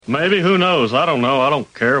Maybe, who knows? I don't know. I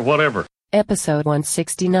don't care. Whatever. Episode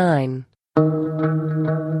 169. The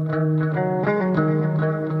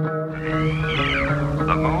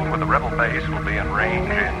moon with the rebel base will be in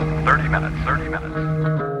range in 30 minutes.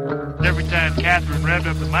 Every time Catherine revved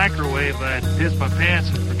up the microwave, I'd piss my pants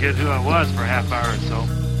and forget who I was for a half hour or so.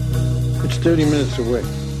 It's 30 minutes away.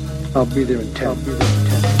 I'll be there in 10.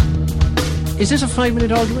 Is this a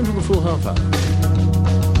 5-minute argument or a full half hour?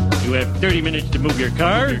 You have 30 minutes to move your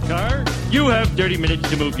car. You have 30 minutes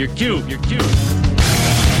to move your cube.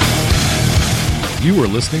 You are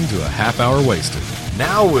listening to a half hour wasted.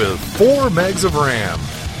 Now with 4 megs of RAM.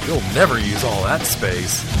 You'll never use all that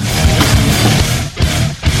space.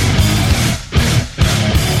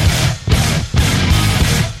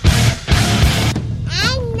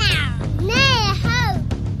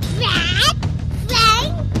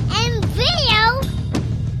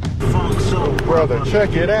 Brother,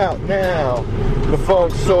 check it out now. The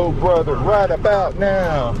Funk Soul Brother, right about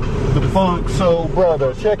now. The Funk Soul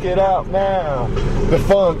Brother, check it out now. The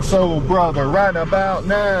Funk Soul Brother, right about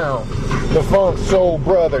now. The Funk Soul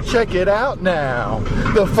Brother, check it out now.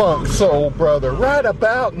 The Funk Soul Brother, right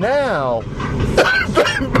about now.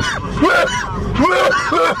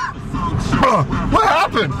 What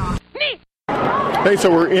happened? Hey,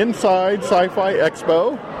 so we're inside Sci-Fi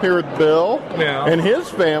Expo here with Bill and his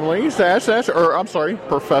family.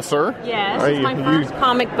 Professor. Yes, it's my first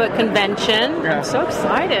comic book convention. I'm so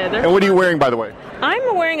excited. And what are you wearing, by the way?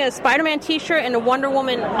 I'm wearing a Spider-Man t-shirt and a Wonder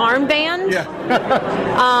Woman armband.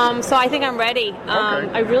 Yeah. So I think I'm ready. Okay.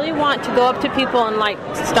 I really want to go up to people and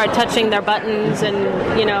start touching their buttons and,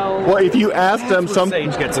 Well, if you ask them, some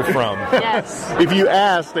Sage gets it from. Yes. If you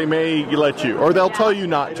ask, they may let you, or they'll tell you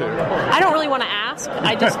not to. I don't really want to ask.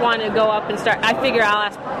 I just want to go up and start. I figure I'll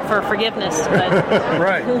ask for forgiveness. But.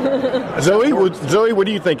 Right. Zoe, what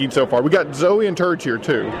are you thinking so far? We got Zoe and Turge here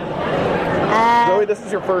too. Zoe, this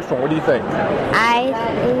is your first one. What do you think? I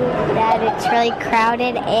think that it's really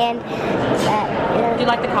crowded and that... Do you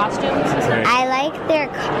like the costumes? I like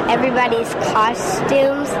everybody's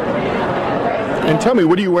costumes. And tell me,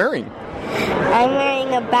 what are you wearing? I'm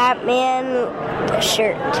wearing a Batman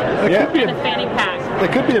shirt. And a fanny pack.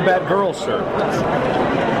 It could be a Batgirl shirt.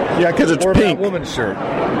 Yeah, because it's or pink. Or a Batwoman shirt.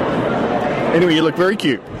 Anyway, you look very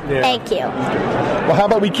cute. Yeah. Thank you. Well, how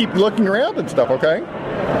about we keep looking around and stuff, okay?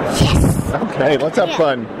 Yes. Okay, let's have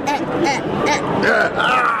fun.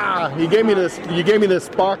 You gave me this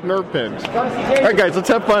Spock nerve pinch. All right, guys, let's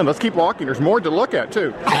have fun. Let's keep walking. There's more to look at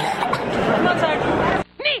too.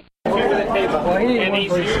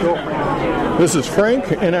 This is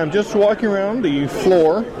Frank, and I'm just walking around the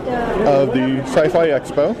floor of the Sci-Fi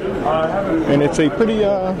Expo, and it's a pretty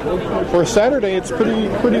for a Saturday. It's pretty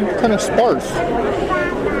kind of sparse.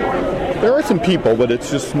 There are some people, but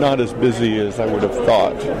it's just not as busy as I would have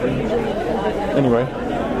thought. Anyway,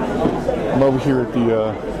 I'm over here at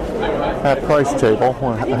the half-price table,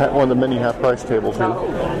 one of the many half-price tables here.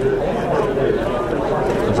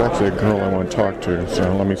 There's actually a girl I want to talk to,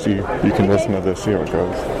 so let me see. You can listen to this, see how it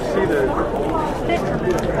goes.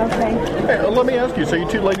 Okay. Hey, let me ask you. So you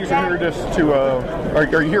two ladies are here just to? Are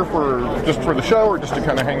you here for the show, or just to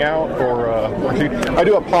kind of hang out, or? I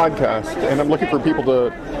do a podcast, and I'm looking for people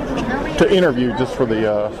to interview just for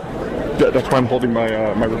the. That's why I'm holding my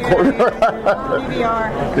recorder.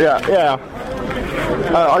 Yeah.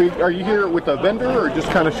 Are you here with a vendor or just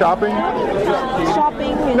kind of shopping?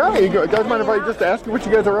 Shopping. No, you guys mind if I just ask you what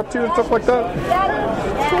you guys are up to and stuff like that?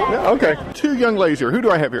 Yeah, okay. 2 young ladies here. Who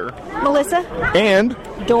do I have here? Melissa. And?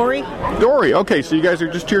 Dory. Okay, so you guys are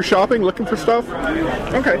just here shopping, looking for stuff?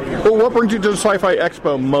 Okay. Well, what brings you to the Sci-Fi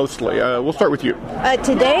Expo mostly? We'll start with you.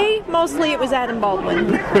 Today, mostly it was Adam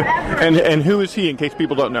Baldwin. And who is he, in case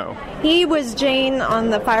people don't know? He was Jane on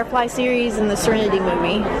the Firefly series and the Serenity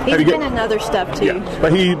movie. He's been in other stuff too. Yeah,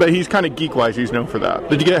 but he's kind of geek-wise. He's known for that.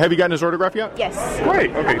 Have you gotten his autograph yet? Yes.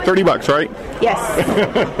 Great. Okay, $30, right? Yes.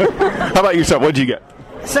 How about yourself? What did you get?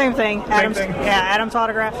 Same thing. Same thing? Yeah, Adam's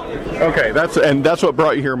autograph. Okay, that's what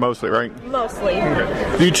brought you here mostly, right? Mostly.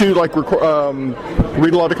 Okay. Do you two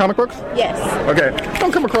read a lot of comic books? Yes. Okay. I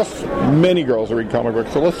don't come across many girls who read comic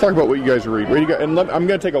books, so let's talk about what you guys read. What do you got? And I'm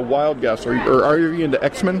going to take a wild guess. Are you into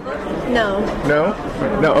X-Men? No. No?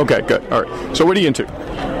 No? Okay, good. All right. So what are you into?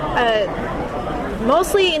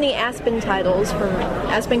 Mostly any Aspen titles from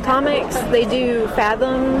Aspen Comics. They do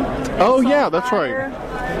Fathom. Oh, yeah, that's right.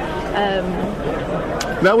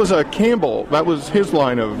 That was Campbell. That was his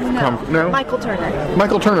line of... No? Michael Turner.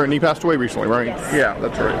 Michael Turner, and he passed away recently, right? Yes. Yeah,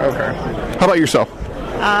 that's right. Okay. How about yourself?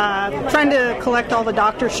 Trying to collect all the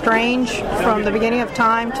Doctor Strange from the beginning of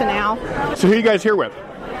time to now. So who are you guys here with?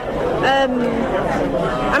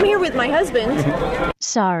 I'm here with my husband.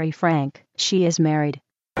 Sorry, Frank. She is married.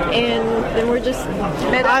 And we're just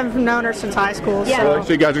met up. I've known her since high school. Yeah.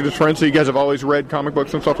 So you guys are just friends, so you guys have always read comic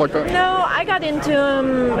books and stuff like that? No, I got into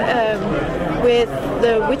them with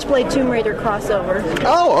the Witchblade Tomb Raider crossover.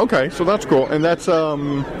 Oh, okay. So that's cool. And that's...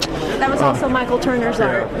 That was also Michael Turner's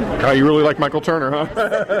art. Oh, you really like Michael Turner, huh?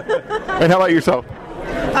 And how about yourself?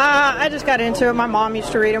 I just got into it. My mom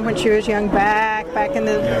used to read them when she was young, back in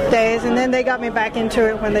the days, and then they got me back into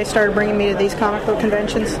it when they started bringing me to these comic book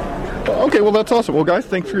conventions. Okay, well, that's awesome. Well, guys,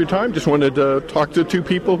 thanks for your time. Just wanted to talk to two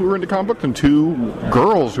people who are into comic books and two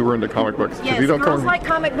girls who are into comic books. Yes, girls like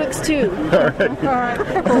comic books, too. All right. All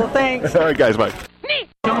right, cool, thanks. All right, guys, bye.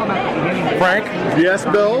 Frank? Yes,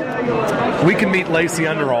 Bill? We can meet Lacey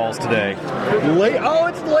Underalls today. Oh,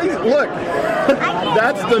 it's Lacey. Look,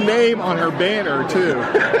 that's the name on her banner, too.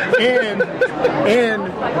 And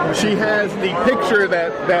she has the picture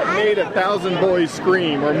that made 1,000 boys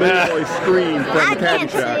scream, or many boys scream from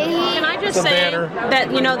Caddyshack. Can I just say that,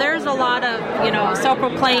 there's a lot of,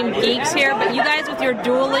 self-proclaimed geeks here, but you guys with your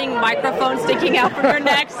dueling microphones sticking out from your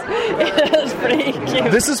necks, it is pretty cute.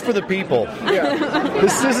 This is for the people. Yeah.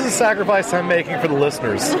 This is a sacrifice I'm making for the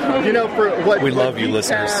listeners. For what we love you,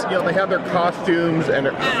 listeners. They have their costumes and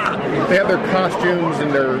their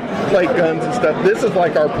play guns and stuff. This is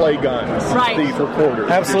like our play guns. Right. These recorders.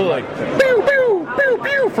 Absolutely. Pew pew pew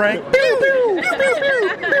pew, Frank. Pew pew pew pew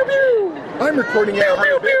pew pew. I'm recording it.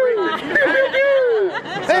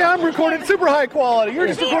 Hey, I'm recording super high quality. You're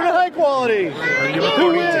just recording high quality.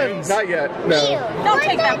 Who wins? Not yet. No. Don't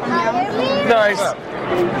take that from him. Nice.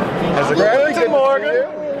 Bradley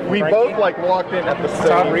Morgan. We both walked in at the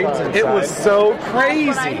same time. It was so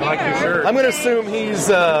crazy. I'm going to assume he's.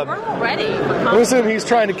 I'm going to assume he's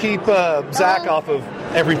trying to keep Zach off of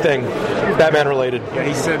everything Batman related. Yeah,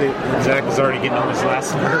 he said Zach was already getting on his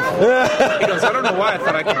last nerve. He goes, I don't know why I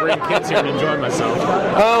thought I could bring kids here and enjoy myself.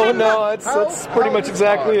 Oh no, that's pretty much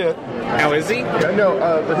exactly it. How is he? Yeah, no,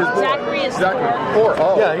 his boy. Zachary is 4.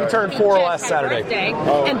 Oh, yeah, he turned 4 last Saturday.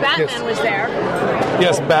 And Batman was there.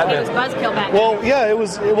 Yes, Batman. It was Buzzkill Batman. Well, yeah, it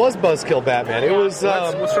was Buzzkill Batman. It was.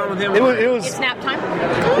 What's wrong with him? It was. It's nap time.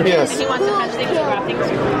 Yes. He wants to touch things and grab things.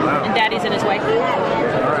 And Daddy's in his way.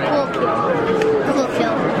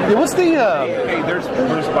 What's the? Hey, there's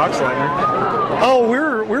Boxliner. Oh,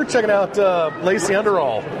 we're checking out Lacey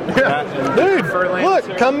Underall. Yeah. Dude,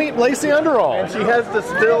 look, come meet Lacey Underall. And she has the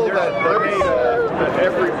still that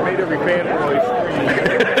made every fan really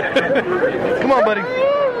scream. Come on, buddy.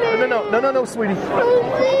 No, sweetie.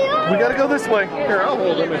 We gotta go this way. Here, I'll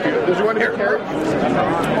hold him if you. Does he want to get carried?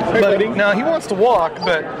 Hey, buddy. Now he wants to walk,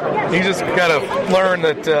 but he just gotta learn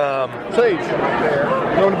that. Sage,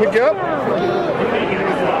 you want to pick you up?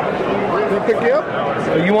 Pick you up?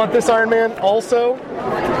 You want this Iron Man also?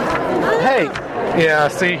 Hey, yeah.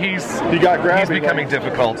 See, he's becoming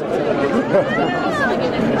difficult.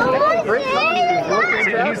 Great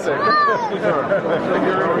he's sick.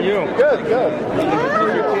 How are you? Good. These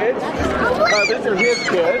are your kids? These are his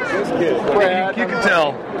kids. Brad. You can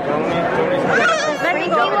tell. Let him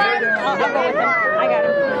go. I'll go with him. I got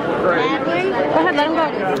him. Go ahead, let him go.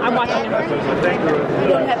 I'm watching him.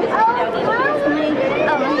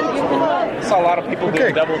 I saw a lot of people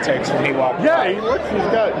doing double takes when he walked. Yeah, he's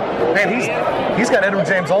got. Man, he's got Edward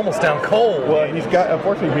James almost down cold. Well,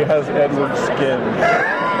 unfortunately, he has Edward's skin.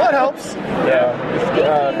 That helps.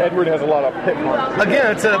 Yeah, Edward has a lot of pit marks.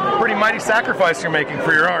 Again, it's a pretty mighty sacrifice you're making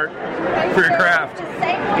for your art, for your craft.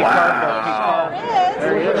 Wow.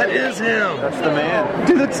 That is him. That's the man.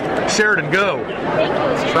 Dude, that's Sheridan. Go.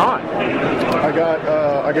 It's Tron. I got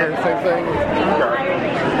the same thing.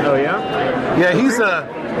 Oh yeah. Yeah,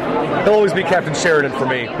 he'll always be Captain Sheridan for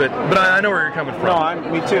me, but I know where you're coming from.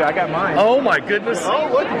 No, me too. I got mine. Oh my goodness! Oh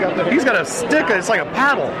look, he's got a stick. It's like a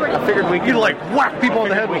paddle. I figured we could whack people in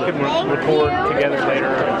the head. We could record together later.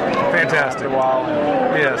 Fantastic. A while.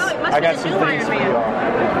 Yes. I got some things for you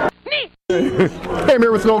all. Hey, I'm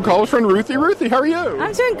here with an old college friend, Ruthie. Ruthie, how are you?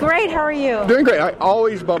 I'm doing great. How are you? Doing great. I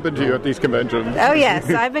always bump into you at these conventions. Oh, yes.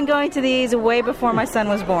 I've been going to these way before my son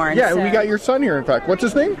was born. Yeah, we got your son here, in fact. What's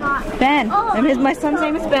his name? Ben. My son's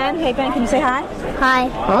name is Ben. Hey, Ben, can you say hi? Hi.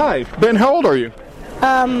 Hi. Ben, how old are you?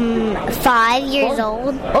 5 years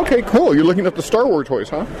old. Okay, cool. You're looking at the Star Wars toys,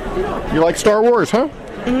 huh? You like Star Wars, huh?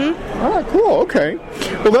 Mm-hmm. Ah, cool. Okay.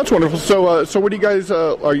 Well, that's wonderful. So, what do you guys?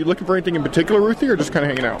 Are you looking for anything in particular, Ruthie, or just kind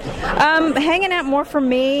of hanging out? Hanging out more for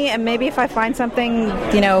me, and maybe if I find something,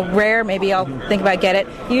 rare, maybe I'll think about get it.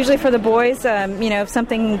 Usually for the boys, if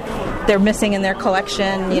something they're missing in their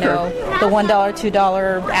collection, the $1,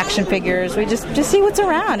 $2 action figures, we just see what's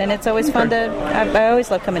around, and it's always fun to. I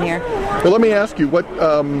always love coming here. Well, let me ask you, what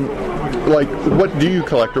like, what do you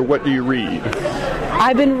collect or what do you read?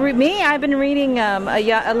 I've been reading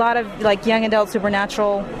a lot of like young adult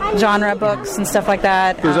supernatural genre books and stuff like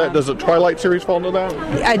that. Does the Twilight series fall into that?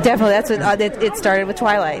 Definitely. That's what it started with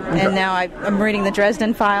Twilight, and now I'm reading the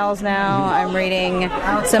Dresden Files. Now I'm reading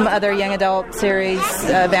some other young adult series,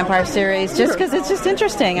 vampire series, just because it's just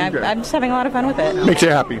interesting. I'm just having a lot of fun with it. Makes you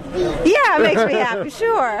happy. Yeah, it makes me happy.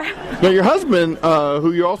 Sure. Now your husband, who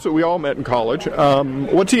we all met in college,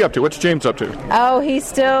 what's he up to? What's James up to? Oh, he's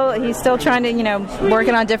still trying to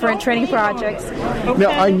working on different training projects.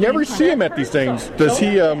 Now, I never see him at these things. Does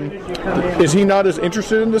he? Is he not as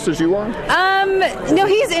interested in this as you are? No,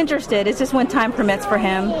 he's interested. It's just when time permits for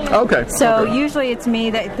him. Okay. So usually it's me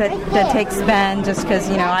that takes Ben, just because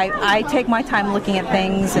I take my time looking at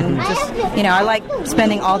things, and just I like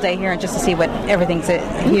spending all day here and just to see what everything's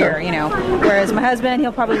here. Whereas my husband,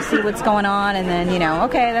 he'll probably see what's going on, and then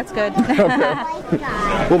okay, that's good. Okay.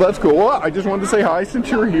 Well, that's cool. Well, I just wanted to say hi since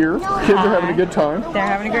you're here. Kids are having a good time. They're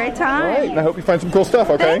having a great time. All right, and I hope you find some cool stuff,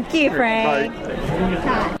 okay? Thank you, Frank.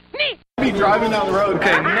 Be driving down the road.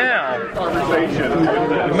 Okay, now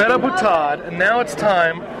we met up with Todd, and now it's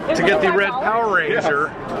time to get the red Power Ranger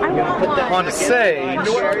on stage.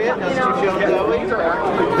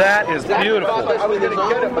 That is beautiful.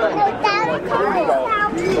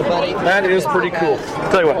 That is pretty cool.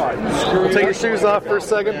 Tell you what, we'll take your shoes off for a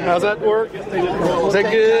second. How's that work? Is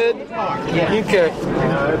that good? Okay.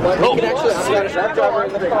 Oh.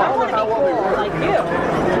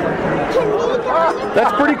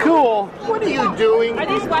 That's pretty cool. What are you doing? Are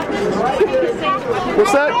these weapons?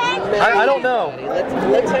 What's that? I don't know.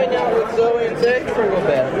 Let's hang out with Zoe and Zach for a little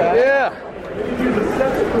bit, okay? Yeah.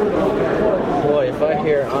 Boy, if I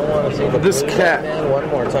hear I want to see this cat Batman one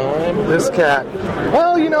more time. This cat.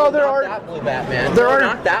 Well, there are that blue Batman.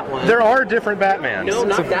 Not that one. There are different Batmans. No,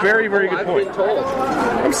 not it's a that very, one. very good point. I've been told.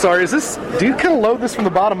 I'm sorry. Do you kind of load this from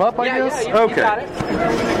the bottom up? I guess. Yeah, okay. You got it.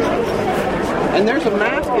 And there's a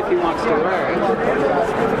mask if he wants to wear it.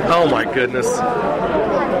 Oh my goodness.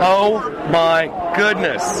 Oh my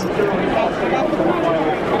goodness.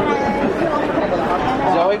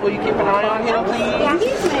 Zoe, will you keep an eye on him,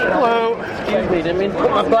 please? Hello. Excuse me, didn't mean to put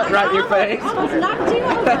my butt right in your face. I was not doing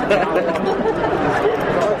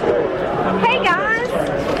Hey guys.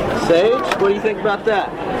 Sage, what do you think about that?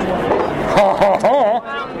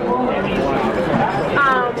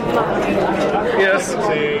 Yes.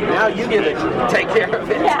 Now you get to take care of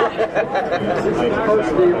it. Yeah. We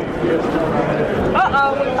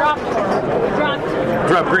dropped.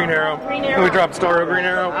 Drop Green Arrow. Can we drop Starro Green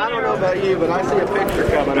Arrow? I don't know about you, but I see a picture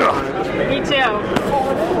coming up. Me too.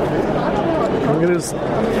 Look at this.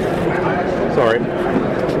 Sorry.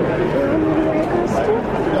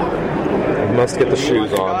 Must get the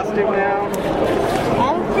shoes on.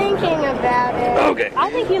 I'm thinking about it. Okay. I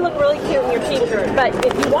think you look really cute in your t-shirt, but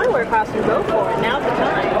if you want to wear a costume, go for it. Now's the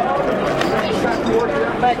time.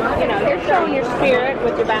 But, you're showing your spirit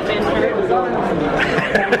with your Batman shirt.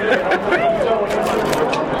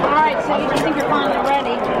 All right, so you think you're finally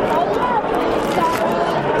ready.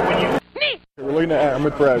 I'm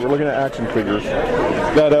with Brad. We're looking at action figures.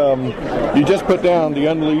 That you just put down the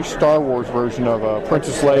Unleashed Star Wars version of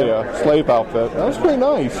Princess Leia slave outfit. That was pretty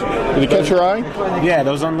nice. Did it catch your eye? Yeah,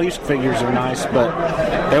 those Unleashed figures are nice, but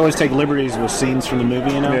they always take liberties with scenes from the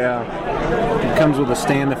movie, Yeah. It comes with a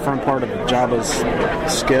stand, the front part of Jabba's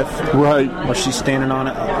skiff. Right. Where she's standing on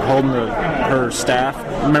it, holding her staff.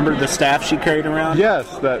 Remember the staff she carried around? Yes,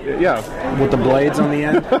 yeah. With the blades on the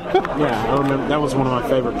end? Yeah, I remember. That was one of my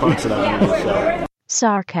favorite parts of that movie. So.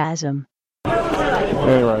 Sarcasm.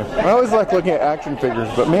 Anyway, I always like looking at action figures,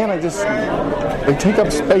 but man, they take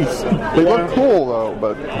up space. They look cool though,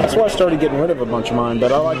 but that's why I started getting rid of a bunch of mine.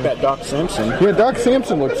 But I like that Doc Simpson. Yeah, Doc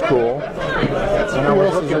Simpson looks cool. And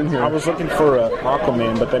I was looking for an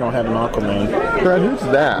Aquaman, but they don't have an Aquaman. Brad, who's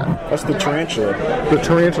that? That's the Tarantula. The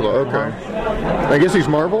Tarantula, okay. I guess he's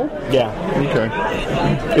Marvel? Yeah. Okay.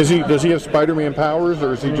 Does he have Spider-Man powers,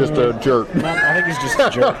 or is he just a jerk? No, I think he's just a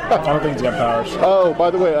jerk. I don't think he's got powers. Oh, by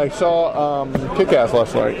the way, I saw Kick-Ass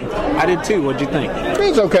last night. I did too. What'd you think?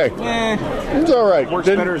 It's okay. It's all right. Works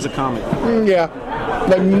better as a comic. Yeah.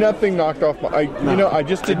 Like nothing knocked off my. I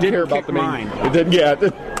just didn't care about the main. It didn't. Yeah.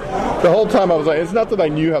 The whole time I was like, it's not that I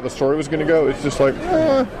knew how the story was going to go. It's just like,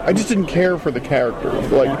 I just didn't care for the character.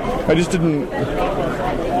 Like, I just didn't.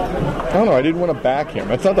 I don't know. I didn't want to back him.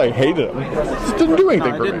 It's not that I hated him. It just didn't do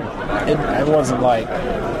anything for me. It wasn't like.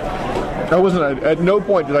 I wasn't. At no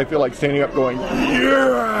point did I feel like standing up, going,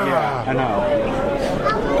 Yeah, I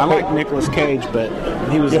know. I like Nicolas Cage, but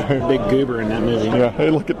he was a big goober in that movie. Yeah. Hey,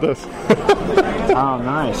 look at this. Oh,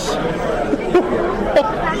 nice.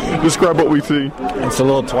 Describe what we see. It's a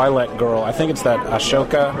little Twi'lek girl. I think it's that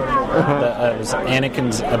Ashoka, that was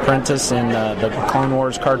Anakin's apprentice in the Clone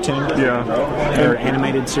Wars cartoon. Yeah. Their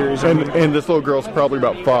animated series. And this little girl's probably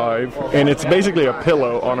about 5, and it's basically a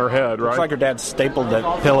pillow on her head, right? Looks like her dad stapled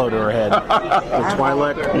that pillow to her head. The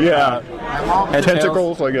Twi'lek. Yeah.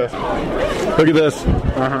 Tentacles, I guess. Look at this.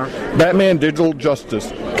 Batman Digital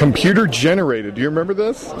Justice. Computer generated. Do you remember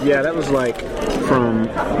this? Yeah, that was like from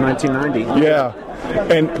 1990. Yeah.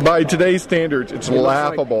 And by today's standards, it's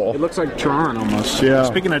laughable. It looks like Tron almost. Yeah.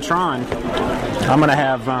 Speaking of Tron, I'm gonna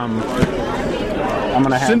have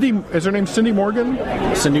Cindy. Is her name Cindy Morgan?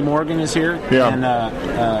 Cindy Morgan is here. Yeah. And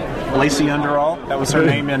Lacey Underall. That was her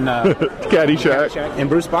name in Caddyshack. And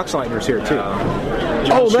Bruce Boxleitner's here too.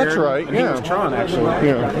 John Sheridan, right. Yeah. He was Tron actually.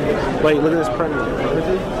 Yeah. Wait, look at this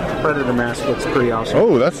Predator. Predator mask looks pretty awesome.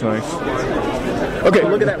 Oh, that's nice. Okay. Oh,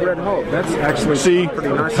 look at that Red Hulk. That's actually pretty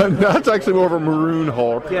nice. That's actually more of a maroon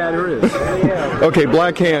Hulk. Yeah, there is. Okay,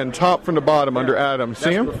 Black Hand, top from the bottom under Adam.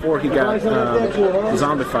 See him? Before he got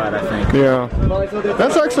zombified, I think. Yeah.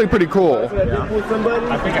 That's actually pretty cool. Yeah.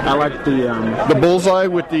 I like the bullseye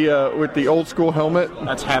with the old school helmet.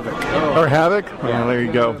 That's Havoc. Or Havoc? Yeah, there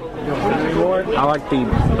you go. I like the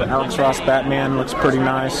Alex Ross Batman. Looks pretty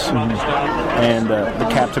nice. And the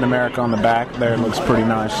Captain America on the back there looks pretty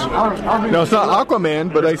nice. No, it's not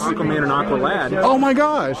Aquaman, but I see Aquaman and Aqualad. Oh my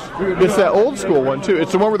gosh, it's that old school one too.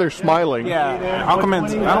 It's the one where they're smiling. Yeah,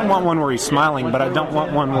 Aquaman's. I don't want one where he's smiling, but I don't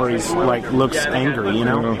want one where he's like looks angry. You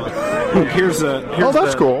know. Here's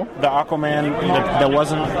that's cool. The Aquaman that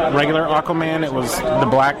wasn't regular Aquaman. It was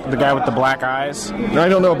the guy with the black eyes. I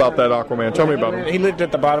don't know about that Aquaman. Tell me about him. He lived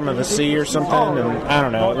at the bottom of the sea or something, and I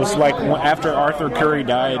don't know. It was like after Arthur Curry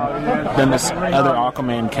died, then this other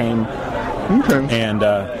Aquaman came and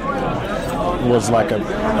was like an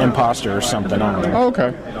imposter or something. I don't know. Oh,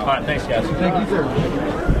 okay. All right, thanks, guys. Thank you, sir.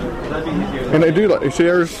 And I do like. See,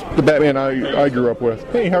 there's the Batman I grew up with.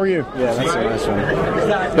 Hey, how are you? Yeah, that's a nice one.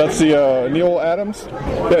 That's the Neil Adams.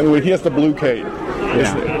 He has the blue cape.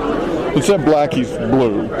 Yeah. Instead of black, he's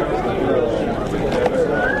blue.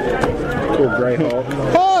 Cool, Grey Hulk.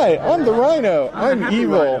 Hi, I'm the Rhino. I'm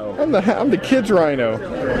evil. I'm the kid's Rhino.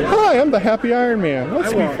 Hi, I'm the happy Iron Man.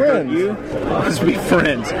 Let's be friends. Let's be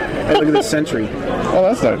friends. Hey, look at this Sentry. Oh,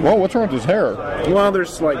 that's nice. Well, what's wrong with his hair? Well,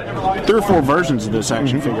 there's like 3 or 4 versions of this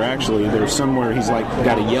action figure. Actually, there's some where he's like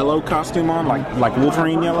got a yellow costume on, like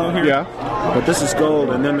Wolverine yellow here. Yeah. But this is gold,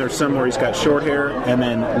 and then there's some where he's got short hair and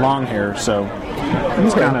then long hair. So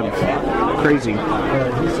it's kind of crazy.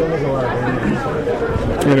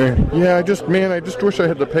 Yeah, I just wish I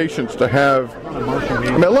had the patience to have. I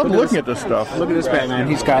mean, I love looking at this stuff. Look at this Batman.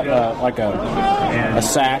 He's got like a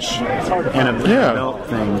sash and a belt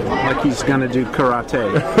thing, like he's gonna do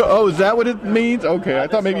karate. Oh, is that what it means? Okay, I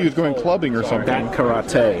thought maybe he was going clubbing or something. That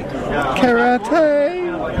karate.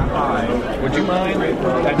 Karate. Would you mind?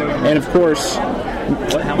 And of course,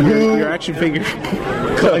 your action figure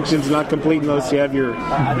collection's not complete unless you have your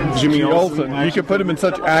Jimmy Olsen. You could put him in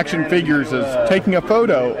such action figures as taking a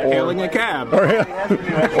photo, or hailing a cab,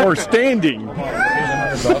 or standing.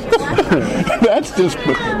 That's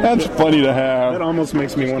funny to have. That almost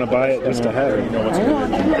makes me want to buy it just to have it.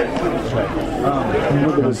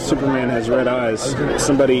 Look at this. Superman has red eyes.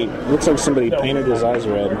 Looks like somebody painted his eyes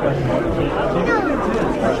red.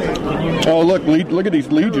 Oh, look at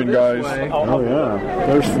these Legion guys. Oh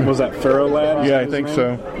yeah. Was that Pharaoh Lad? Yeah, I think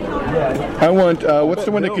so. I want what's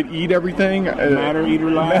the one that could eat everything? Matter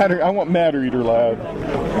Eater Lad. I want Matter Eater Lad.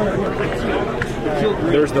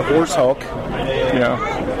 There's the Horse Hulk. Yeah.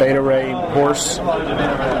 Beta Ray Horse.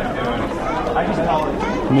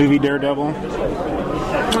 Movie Daredevil.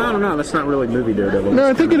 I don't know. That's not really movie Daredevil. No,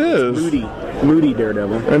 I think it is. Moody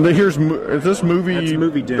Daredevil. And is this movie? That's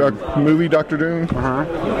movie Doom. Movie Dr. Doom.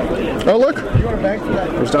 Oh look,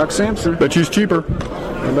 there's Doc Samson. Bet she's cheaper.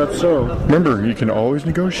 I bet so. Remember, you can always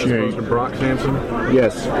negotiate. Brock Samson.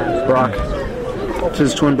 Yes, Brock. It's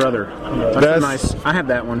his twin brother. That's nice. I have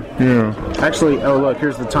that one. Yeah. Actually, oh look,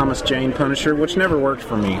 here's the Thomas Jane Punisher, which never worked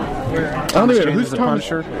for me. Thomas Jane is the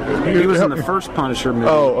Punisher. He was in the first Punisher movie.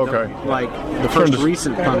 Oh, okay. The first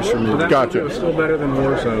recent Punisher movie. Gotcha. It was still better than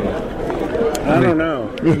Warzone. I don't know.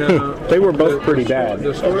 No, they were both pretty bad.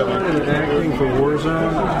 The storyline and the acting for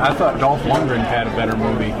Warzone, I thought Dolph Lundgren had a better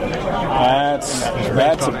movie.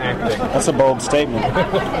 That's a bold statement.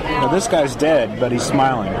 Now, this guy's dead, but he's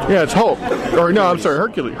smiling. Yeah, it's Hulk. Or no, I'm sorry,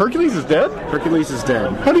 Hercules. Hercules is dead? Hercules is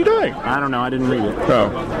dead. How'd he die? I don't know. I didn't read it.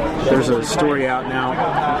 Oh. There's a story out now.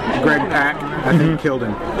 Greg Pak, I think, killed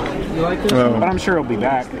him. Oh. But I'm sure he'll be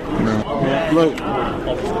back. No. Look,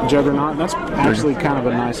 Juggernaut. That's actually kind of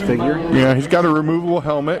a nice figure. Yeah, he's got a removable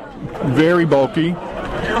helmet. Very bulky.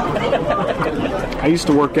 I used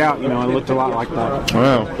to work out, and it looked a lot like that.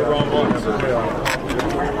 Wow.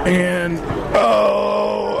 And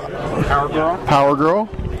Power Girl.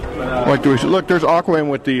 Like, look, there's Aquaman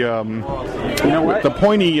with the with the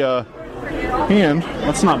pointy hand.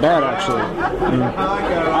 That's not bad, actually.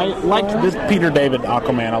 I liked this Peter David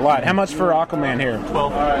Aquaman a lot. How much for Aquaman here?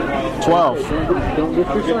 12.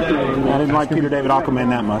 I didn't like Peter David Aquaman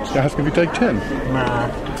that much. Ask if you take 10. Nah, I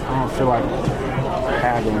don't feel like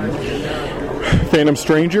haggling. Phantom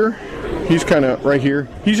Stranger. He's kind of right here.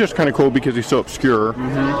 He's just kind of cool because he's so obscure.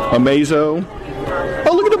 Amazo.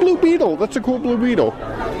 Oh, look at the Blue Beetle. That's a cool Blue Beetle.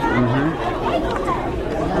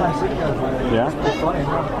 Yeah.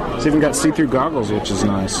 It's even got see-through goggles, which is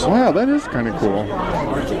nice. Wow, that is kind of cool.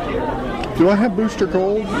 Do I have Booster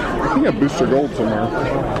Gold? I think I have Booster Gold somewhere.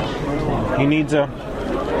 He needs a...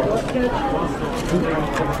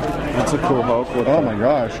 That's a cool Hulk. Oh my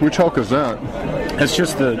gosh, which Hulk is that? It's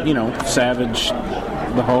just the, Savage,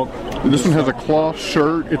 the Hulk. This one has a cloth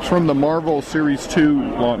shirt. It's from the Marvel Series 2,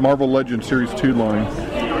 Marvel Legends Series 2 line.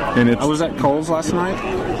 And it's... I was at Kohl's last night.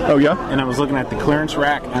 Oh, yeah? And I was looking at the clearance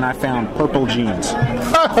rack, and I found purple jeans.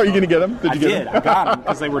 Are you going to get them? I did. I got them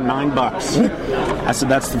because they were $9. I said,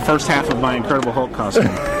 that's the first half of my Incredible Hulk costume.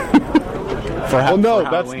 Well, no,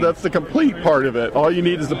 that's the complete part of it. All you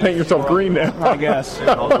need is to paint yourself green now. I guess.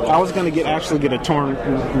 I was going to actually get a torn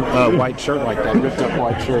white shirt like that, ripped up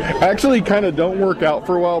white shirt. Actually, kind of don't work out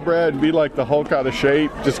for a while, Brad, and be like the Hulk out of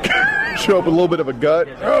shape. Just show up a little bit of a gut.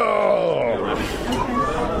 Oh.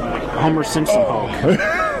 Homer Simpson Hulk.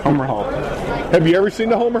 Homer Hulk. Have you ever seen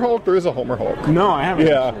the Homer Hulk? There is a Homer Hulk. No, I haven't.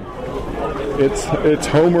 Yeah. It's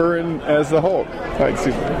Homer as the Hulk. Right,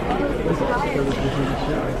 see.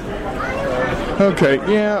 Okay,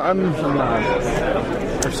 yeah,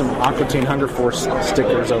 There's some Aqua Teen Hunger Force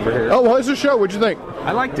stickers over here. Oh, well, it's a show. What'd you think?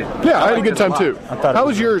 I liked it. Yeah, I had a good time, too. How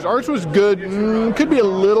was yours? Ours was good. Could be a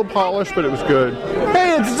little polished, but it was good.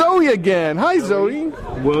 Hey, it's Zoe again. Hi, Zoe.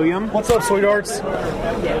 William. What's up, sweethearts?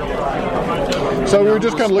 So we were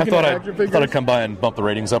just kind of looking at action figures. I thought I'd come by and bump the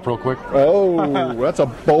ratings up real quick. Oh, that's a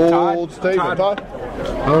bold statement. Todd?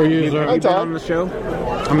 How are you, sir? Hi, Todd. On the show?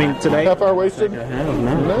 I mean, today? Half hour wasted? No.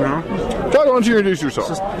 Todd, why don't you introduce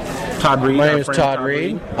yourself? Todd Reed. My name is Todd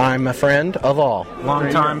Reed. I'm a friend of all. Long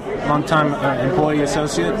time employee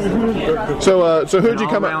associate. So who'd you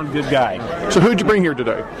come around good guy? So who'd you bring here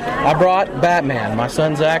today? I brought Batman. My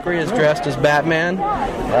son Zachary is dressed as Batman.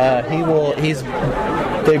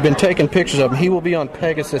 They've been taking pictures of him. He will be on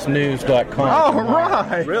PegasusNews.com. Oh,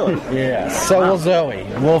 right. Really? Yeah. So will Zoe.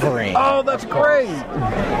 Wolverine. Oh, that's great.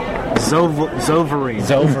 Zoverine.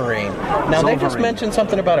 Now, they just mentioned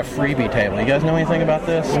something about a freebie table. You guys know anything about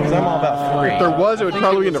this? Because I'm all about free. If there was, it would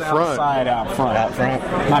probably be in the front. Out front.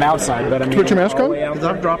 Not outside, but I mean... Put your mask on? Because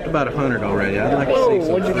I've dropped about 100 already. I'd like to see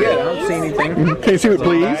something. What'd you get? I don't see anything. Can you see it,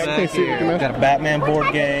 please? Can you see it? Got a Batman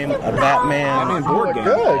board game, a Batman board game.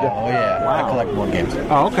 Good. Oh, yeah. Wow. I collect board games.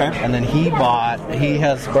 Oh, okay. And then he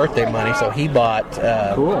has birthday money, so he bought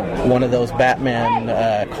one of those Batman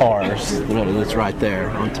cars that's right there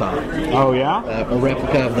on top. Oh, yeah? A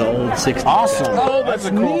replica of the old 60s. Awesome. Oh, that's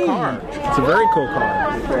a cool car. It's a very cool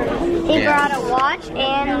car. He brought a watch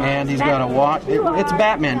and he's got a watch. It's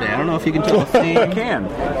Batman Day. I don't know if you can tell the theme. I can.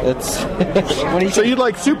 So you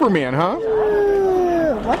like Superman, huh?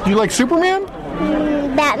 What? You like Superman?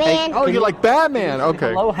 Batman. Oh, you like Batman? Okay.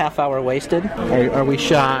 Hello, half hour wasted. Are we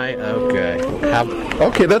shy? Okay.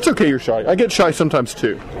 Okay, that's okay. You're shy. I get shy sometimes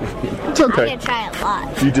too. It's okay. I get shy a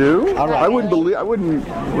lot. You do? All right. I wouldn't.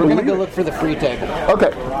 We're gonna go look for the free table.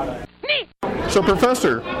 Okay. So,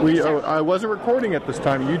 Professor, I wasn't recording at this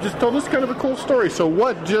time. You just told us kind of a cool story. So,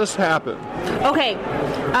 what just happened? Okay.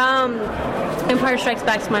 Empire Strikes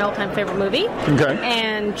Back is my all-time favorite movie. Okay.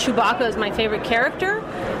 And Chewbacca is my favorite character.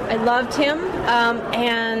 I loved him.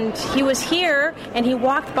 And he was here, and he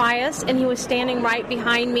walked by us, and he was standing right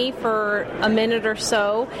behind me for a minute or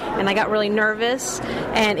so. And I got really nervous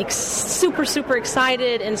and super, super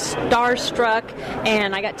excited and starstruck.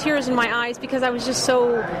 And I got tears in my eyes because I was just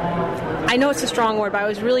so... I know it's a strong word, but I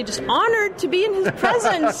was really just honored to be in his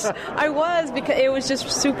presence. I was, because it was just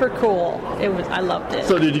super cool. I loved it.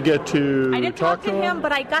 So did you get to I didn't talk to him,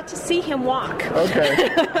 but I got to see him walk. Okay.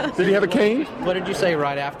 Did he have a cane? What did you say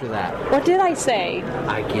right after that? What did I say?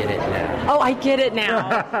 I get it now. Oh, I get it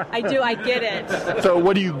now. I do. I get it. So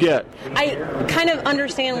what do you get? I kind of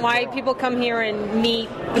understand why people come here and meet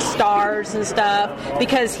the stars and stuff,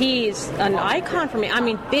 because he's an icon for me. I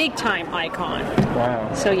mean, big time icon.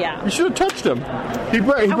 Wow. So yeah. You should have touched him. He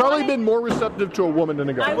probably been more receptive to a woman than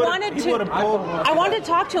a guy. I wanted to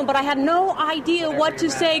talk to him, but I had no idea what to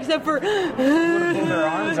say except for. Pulled her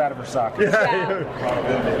arms out of her sockets.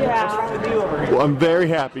 Well, I'm very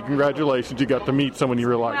happy. Congratulations, you got to meet someone you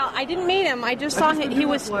really like. Well, I didn't meet him. I just saw he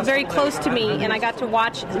was very close to me, and I got to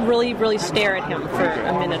watch, really, really stare at him for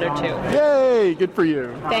a minute or two. Yay! Good for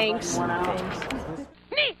you. Thanks.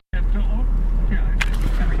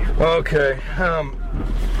 Okay,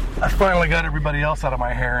 I finally got everybody else out of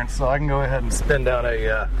my hair, and so I can go ahead and spin down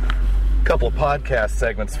a couple of podcast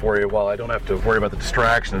segments for you while I don't have to worry about the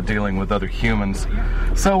distraction of dealing with other humans.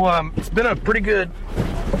 So it's been a pretty good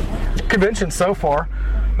convention so far.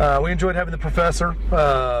 We enjoyed having the professor,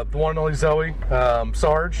 the one and only Zoe,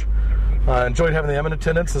 Sarge. Enjoyed having the M in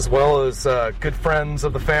attendance, as well as good friends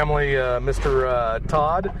of the family, Mr.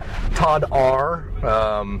 Todd R.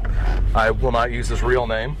 I will not use his real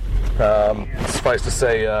name. Suffice to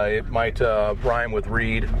say, it might rhyme with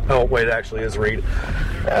Reed. Oh, wait, it actually is Reed.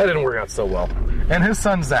 That didn't work out so well. And his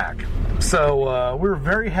son, Zach. So we were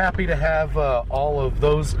very happy to have all of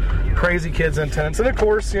those crazy kids in attendance. And, of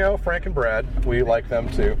course, Frank and Brad. We like them,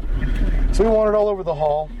 too. So we wandered all over the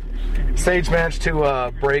hall. Sage managed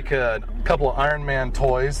to break a couple of Iron Man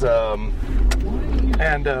toys, and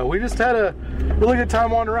we just had a really good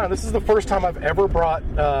time wandering around. This is the first time I've ever brought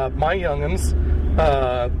my young'uns,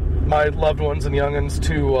 my loved ones and young'uns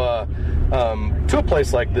to a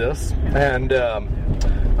place like this, and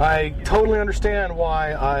I totally understand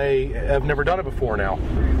why I have never done it before now,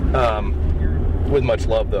 with much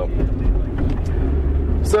love though.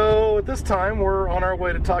 So at this time, we're on our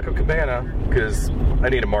way to Taco Cabana because I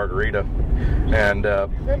need a margarita, and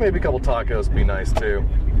maybe a couple tacos would be nice too.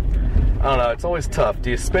 I don't know. It's always tough.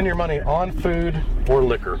 Do you spend your money on food or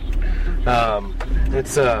liquor?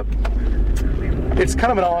 It's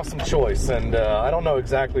kind of an awesome choice, and I don't know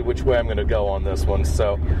exactly which way I'm going to go on this one.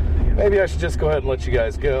 So maybe I should just go ahead and let you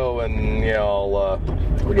guys go, and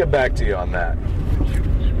we'll get back to you on that.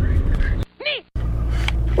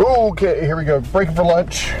 Okay, here we go. Breaking for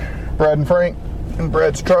lunch. Brad and Frank in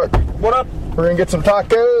Brad's truck. What up? We're going to get some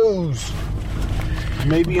tacos.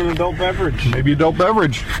 Maybe an adult beverage. Maybe adult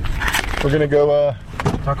beverage. We're going to go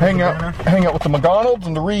hang out with the McDonald's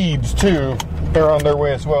and the Reeds, too. They're on their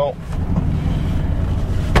way as well.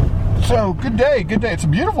 So, good day. It's a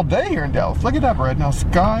beautiful day here in Dallas. Look at that, Brad. Now,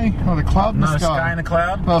 sky, the cloud in the sky. Sky in the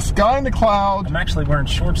cloud? Now, sky in the cloud. I'm actually wearing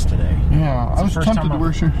shorts today. Yeah, I was tempted to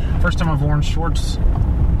wear shorts. First time I've worn shorts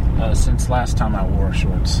since last time I wore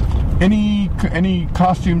shorts. Any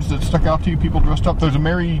costumes that stuck out to you? People dressed up? There's a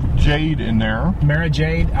Mary Jade in there. Mary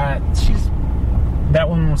Jade, that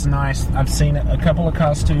one was nice. I've seen a couple of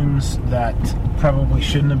costumes that probably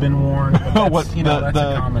shouldn't have been worn. But that's, that's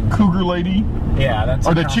a common cougar lady. Yeah, that's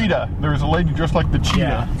or the cheetah. There was a lady dressed like the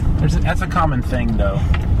cheetah. Yeah, that's a common thing though.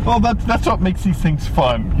 Well, that's what makes these things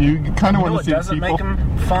fun. You kind of want to see people. What doesn't make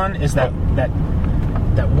them fun is that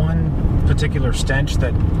one particular stench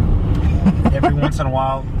that every once in a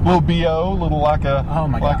while. Little BO, little like a. Oh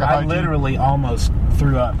my God! I literally almost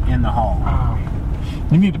threw up in the hall. Oh.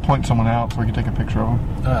 You need to point someone out so we can take a picture of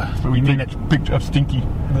them. So we take a picture of Stinky.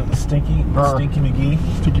 Stinky McGee.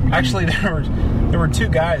 Stinky McGee. Actually, there were two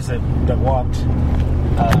guys that walked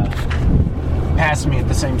past me at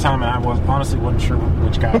the same time, and I honestly wasn't sure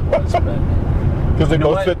which guy it was, but because they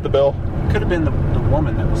both fit the bill. Could have been the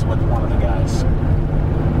woman that was with one of the guys.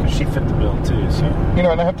 She fit the bill too, so.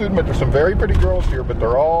 And I have to admit, there's some very pretty girls here, but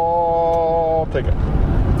they're all taken.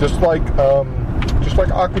 Just like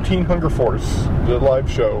Aqua Teen Hunger Force, the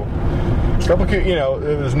live show. Couple cute,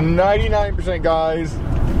 it was 99% guys,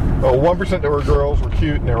 1% that were girls were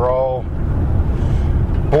cute, and they were all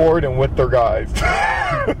bored and with their guys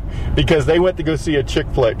because they went to go see a chick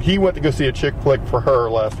flick. He went to go see a chick flick for her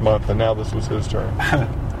last month, and now this was his turn.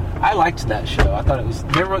 I liked that show. I thought it was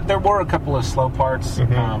there were a couple of slow parts.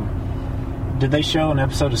 Mm-hmm. Did they show an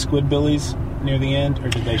episode of Squidbillies near the end, or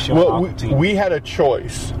did they show? Well, we had a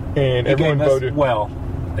choice, and everyone voted.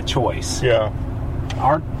 A choice. Yeah.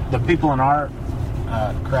 The people in our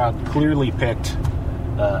crowd clearly picked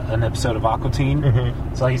an episode of Aqua Teen.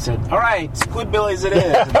 Mm-hmm. So he said, "All right, Squidbillies it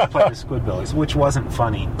is," and they played the Squidbillies, which wasn't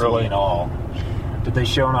funny to me at all. Did they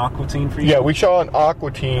show an Aqua Teen for you? Yeah, we saw an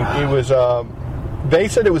Aqua Teen. It was. They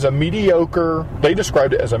said it was a mediocre. They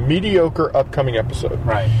described it as a mediocre upcoming episode.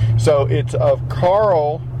 Right. So it's of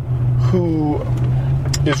Carl, who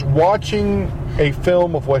is watching a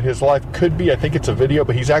film of what his life could be. I think it's a video,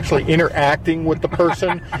 but he's actually interacting with the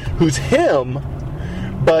person who's him,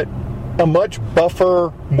 but a much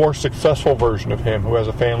buffer, more successful version of him who has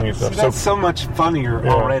a family and stuff. So that's so much funnier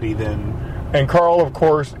already than. And Carl, of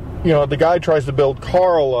course, the guy tries to build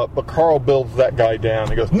Carl up, but Carl builds that guy down.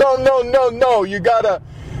 He goes, no, you gotta,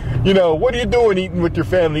 what are you doing eating with your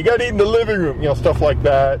family? You gotta eat in the living room, stuff like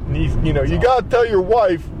that. And he's, you gotta tell your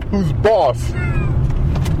wife who's boss.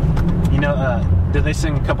 Did they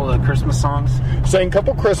sing a couple of Christmas songs? Sang a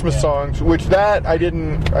couple Christmas songs, which that I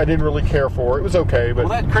didn't really care for. It was okay, but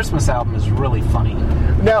that Christmas album is really funny.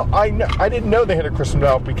 Now I didn't know they had a Christmas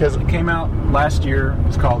album because it came out last year.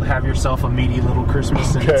 It's called "Have Yourself a Meaty Little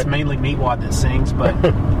Christmas," and it's mainly Meatwad that sings, but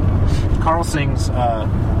Carl sings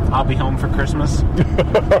 "I'll Be Home for Christmas."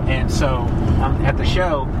 And so at the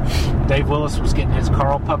show, Dave Willis was getting his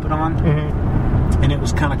Carl puppet on. Mm-hmm. And it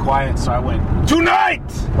was kind of quiet, so I went, "Tonight!"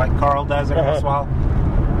 like Carl does every once in a while.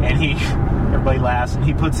 And everybody laughs, and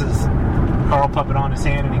he puts his Carl puppet on his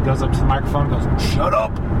hand, and he goes up to the microphone and goes, "Shut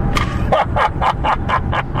up!"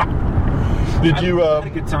 Did you... I had a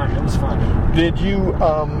good time. It was fun. Did you,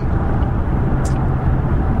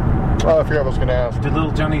 I forgot what I was going to ask. Did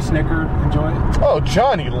little Johnny Snicker enjoy it? Oh,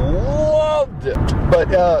 Johnny loved it. But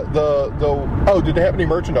did they have any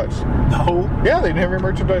merchandise? No. Yeah, they didn't have any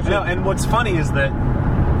merchandise. No, and what's funny is that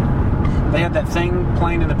they had that thing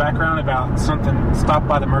playing in the background about something stopped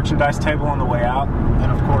by the merchandise table on the way out,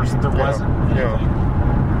 and of course there wasn't anything. Yeah.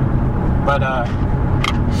 But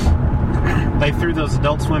they threw those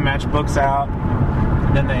Adult Swim matchbooks out,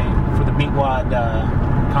 and then for the Meatwad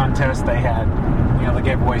contest they had. They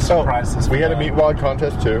gave away some prizes. We had a Meatwad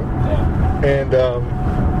contest too. Yeah. And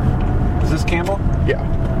is this Campbell? Yeah.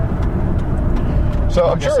 So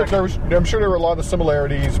I'm sure there were a lot of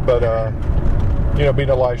similarities, but being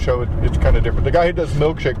a live show, it's kind of different. The guy who does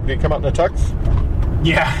Milkshake, did he come out in a tux?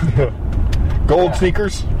 Yeah. Gold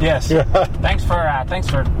sneakers. Yes. Yeah. Thanks for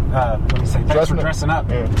dressing up.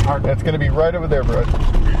 Yeah. That's going to be right over there, bro.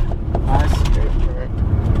 Nice.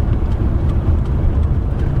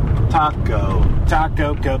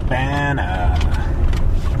 Taco Cabana,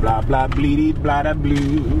 blah blah bleedy blah da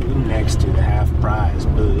blue, next to the half price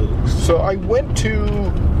books. So I went to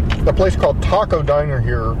a place called Taco Diner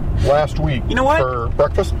here last week. You know what? For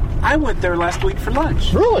breakfast. I went there last week for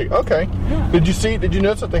lunch. Really? Okay. Yeah. Did you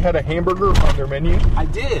notice that they had a hamburger on their menu? I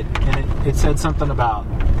did, and it said something about...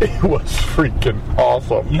 It was freaking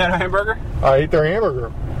awesome. You had a hamburger? I ate their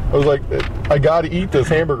hamburger. I was like, I got to eat this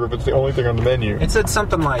hamburger if it's the only thing on the menu. It said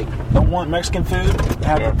something like, "Don't want Mexican food?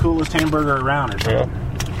 Have the coolest hamburger around," or something.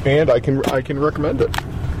 Yeah. And I can recommend it.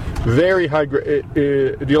 Very high grade.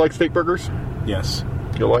 Do you like steak burgers? Yes.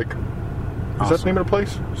 You like? Is that the name of the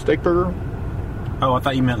place? Steak Burger? Oh, I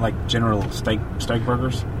thought you meant like general steak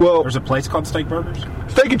burgers. Well, there's a place called Steak Burgers.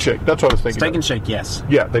 Steak and Shake. That's what I was thinking. Steak and Shake. Yes.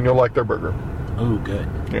 Yeah. Then you'll like their burger. Oh, good.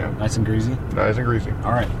 Yeah. Nice and greasy. Nice and greasy.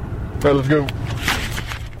 All right. All right, let's go.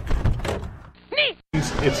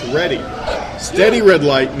 It's ready. Steady red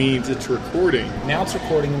light means it's recording. Now it's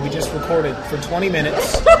recording, and we just recorded for 20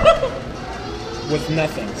 minutes with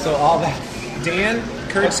nothing. So all that. Dan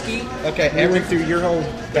Kurtzky, we went through your whole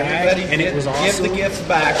bag, and it was awesome. Give the gifts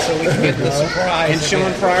back so we can get the surprise. And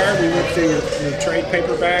Sean Pryor, we went through the trade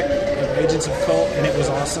paperback of Agents of Cult, and it was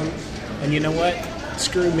awesome. And you know what?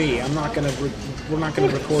 Screw me. We're not gonna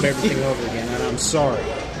record everything over again, and I'm sorry.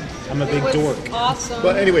 I'm a big dork. Awesome.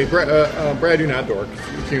 But anyway, Brad, you're not dork.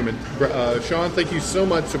 You're human. Sean, thank you so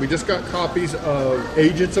much. So we just got copies of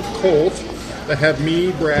Agents of Cult that have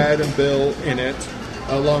me, Brad, and Bill in it,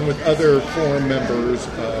 along with other forum members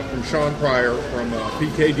from Sean Pryor from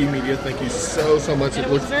PKD Media. Thank you so much. It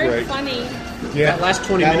looks very great. Funny. Yeah, that last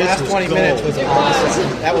 20 minutes was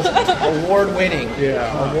awesome. That was award-winning.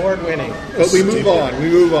 Yeah, award-winning. But we move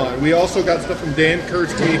on. We also got stuff from Dan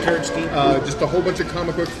Kurtzky. Just a whole bunch of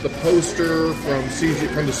comic books. The poster from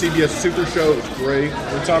the CBS Super Show. It was great.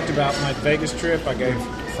 We talked about my Vegas trip. I gave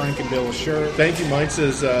Frank and Bill a shirt. Thank you. Mine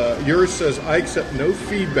says, yours says, "I accept no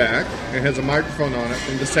feedback," and has a microphone on it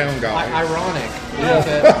from the sound guy. Ironic.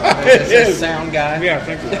 Yeah. It says sound guy. Yeah,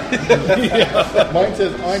 thank you. Yeah. Mine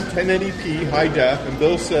says, "I'm 1080p high def," and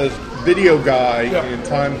Bill says, "Video guy" in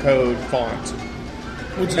time code font.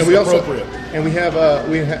 Which is appropriate. And we have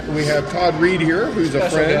Todd Reed here, who's a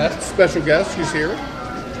friend, special guest who's here.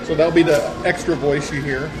 So that'll be the extra voice you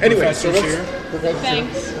hear. Anyway, Professor's here.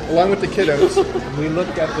 Thanks. Along with the kiddos. We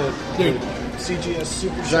looked at the CGS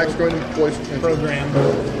Super Zach's Show going to voice program.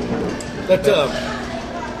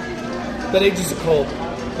 That Agents of Cult,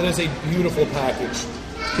 that is a beautiful package.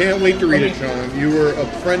 Can't wait to read it, Sean. You were a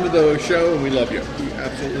friend of the show, and we love you. We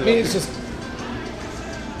absolutely love you. It's just...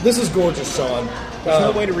 This is gorgeous, Sean. There's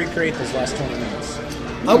no way to recreate those last 20 minutes.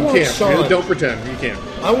 I want can't. Sean. Don't pretend. You can't.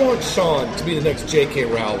 I want Sean to be the next J.K.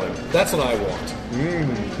 Rowling. That's what I want.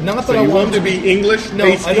 Not that So I you want want him to be English, No,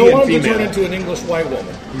 pasty, I don't want him and to turn female. into an English white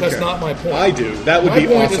woman. That's Okay. not my point. I do. That would my be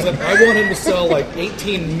point awesome. is that I want him to sell like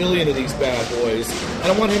 18 million of these bad boys,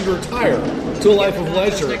 and I want him to retire to a life of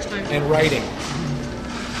leisure and writing.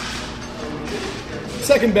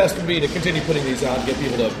 Second best would be to continue putting these out and get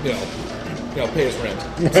people to, pay his rent.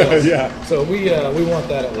 So, Yeah. So we want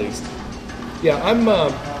that at least. Yeah, I'm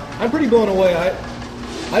pretty blown away.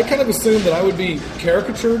 I kind of assumed that I would be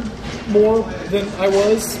caricatured more than I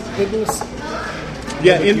was in this.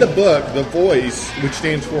 Yeah, in the book, the voice, which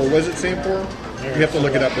stands for, what does it stand for? You have to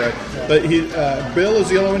look it up, right? But Bill is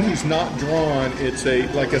the only one he's not drawn. It's a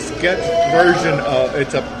sketch version of.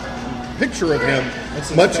 It's a picture of him,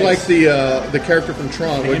 much like the character from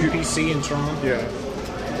Tron. The NPC in Tron. Yeah.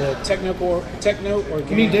 The techno-organic,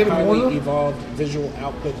 You mean David highly Warner? evolved visual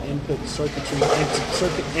output input circuitry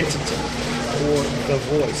circuit entity, or the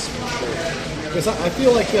voice. Because I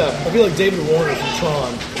feel like David Warner from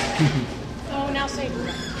Tron. Oh, now say it.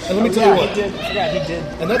 And let me tell you what. He did. I forgot he did.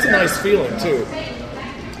 And that's a nice feeling too.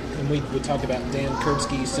 And we talked about Dan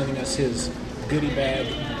Kurtzky sending us his goodie bag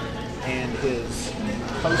and his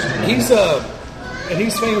poster.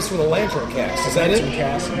 He's famous for the Lantern Cast. Is that it? Lantern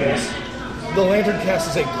Cast, yes. The Lantern Cast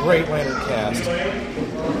is a great Lantern Cast.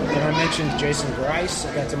 And I mentioned Jason Grice.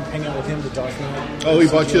 I got to hang out with him, the Dark Knight. Oh, he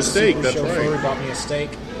bought you a Super steak. That's chauffeur. right. He bought me a steak.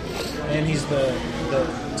 And he's the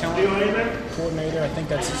talent coordinator. I think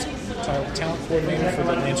that's his title. Talent coordinator for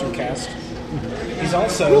the Lantern Cast. He's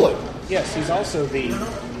also... Really? Yes, he's also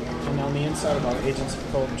and on the inside of our Agents of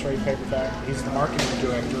Cold and Trade paperback, he's the marketing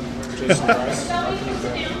director, Jason Grice. Marketing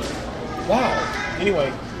director. Wow.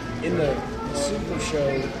 Anyway, in the Super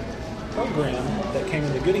Show program that came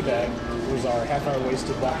in the goodie bag was our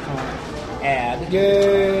halfhourwasted.com ad.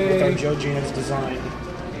 Yay! With our Joe Jans designed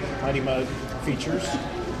Mighty Mug features.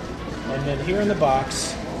 And then here in the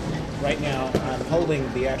box, right now, I'm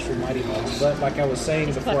holding the actual Mighty Mugs. But like I was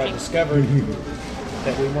saying before I discovered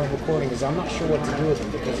that we weren't recording, is I'm not sure what to do with them,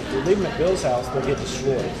 because if we leave them at Bill's house, they'll get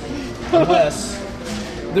destroyed. Unless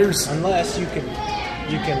you can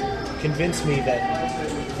convince me that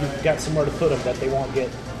you've got somewhere to put them that they won't get.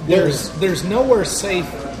 There's nowhere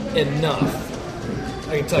safe enough.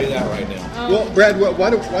 I can tell you that right now. Well, Brad, why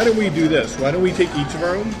don't we do this? Why don't we take each of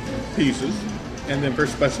our own pieces, and then for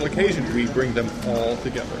special occasions we bring them all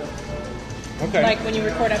together? Okay. Like when you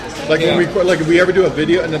record episodes? When we record, if we ever do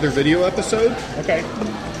another video episode. Okay.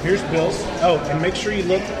 Here's Bill's. Oh, and make sure you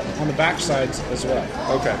look on the back sides as well.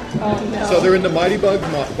 Okay. Oh, no. So they're in the Mighty Bug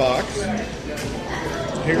box.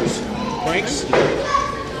 Here's Frank's.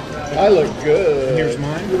 I look good. Here's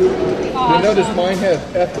mine. Awesome. You notice mine has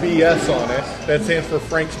FBS on it. That stands for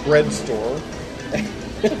Frank's Bread Store.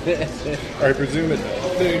 I presume it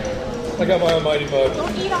does. Dude, I got my own Mighty Bug.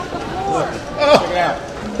 Don't eat off the floor. Check it out.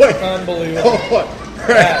 Wait. Unbelievable. Oh, what?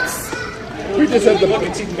 Rats. We just had the Look,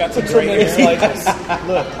 it's even got some It's a great tremendous hair. likeness.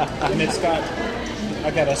 Look, and it's got.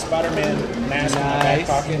 I got a Spider-Man mask in my back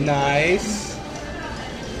pocket. Nice.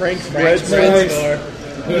 Frank's Bread Store. Nice.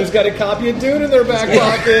 Who's got a copy of Dune in their back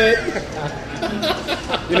pocket?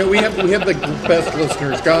 We have the best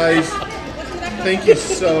listeners, guys. Thank you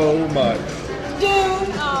so much.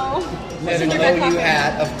 Dune. Oh. What's in your back you pocket?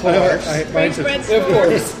 hat, of course. Frank's Bread Of Store.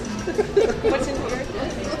 course. What's in here?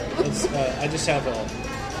 It's, I just have a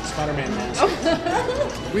Spider-Man mask.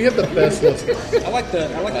 We have the best listeners. I like the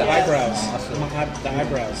eyebrows. The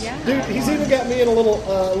eyebrows. Yeah. Dude, he's even got me in a little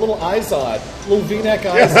Izod, little V-neck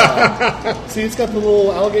Izod. See, it's got the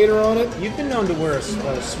little alligator on it. You've been known to wear a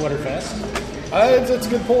sweater vest. That's a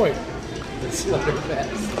good point. It's sweater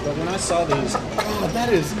vest. But when I saw these, God, that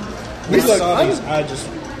is. when I saw these, I just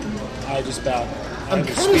about. I'm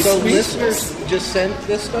just kind of So speechless. listeners just sent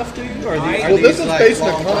this stuff to you? Or Well, this is based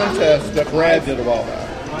on a contest that Brad did a while back.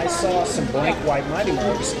 I saw some blank white Mighty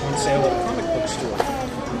Mugs on sale at a comic book store.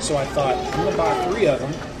 So I thought, I'm going to buy 3 of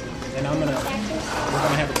them, and we're going to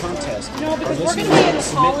have a contest. No, because Our we're going to listeners be in the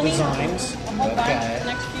submit colony designs. a whole bunch the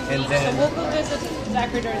next few And weeks, then so we'll go visit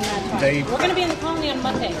Zachary during that time. We're going to be in the colony on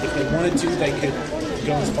Monday. If they wanted to, they could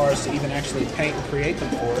go as far as to even actually paint and create them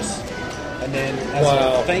for us. And then, as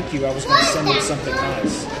a thank you, I was going to send them something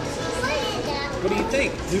nice. What do you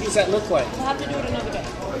think? Who does that look like? We'll have to do it another day.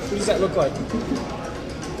 Who does that look like?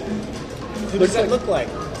 Who does that look like?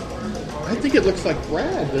 I think it looks like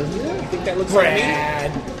Brad, doesn't it? You think that looks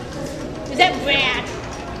Brad. like me? Is that Brad?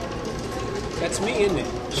 That's me, isn't it?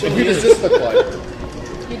 Who does this look like?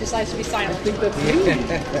 He decides to be silent. I think that's me.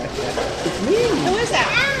 It's me. Who is that?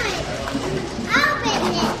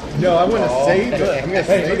 No, I want to save it. I'm going to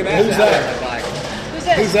save Look it. at that. Who's that? Who's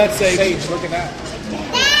this? Who's that, Sage? Sage, look at that.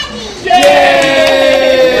 What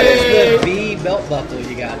is the V belt buckle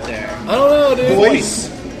you got there? I don't know, dude. Voice.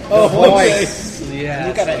 Oh, Voice. Yeah.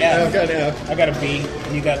 You got an F. I've got an F. I got a V,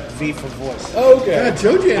 and you got V for voice. Okay. Yeah,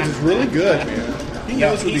 Joe Jans is really good, man. He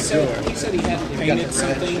knows what he's doing. He said he hadn't painted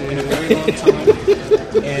something in a very long time,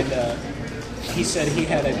 and he said he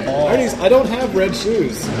had a ball. I don't have red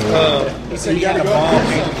shoes. He said he had a ball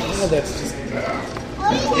painted. Oh, that's just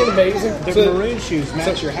amazing. The maroon shoes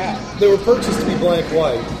match your hat. They were purchased to be blank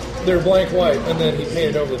white. They were blank white, and then he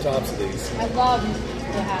painted over the tops of these. I love the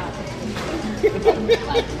hat.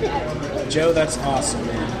 Joe, that's awesome,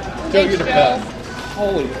 man. Joe, you're the best.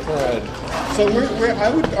 Holy crud. So I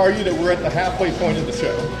would argue that we're at the halfway point of the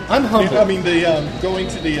show. I'm humbled. I mean, going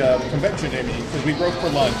to the convention, because we broke for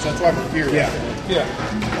lunch. That's why we're here. Yeah.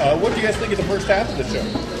 What do you guys think of the first half of the show?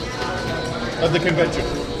 Of the convention?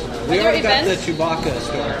 We already got the Chewbacca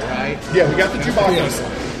story, right? Yeah, we got the Chewbacca. Yes.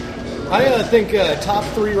 I think top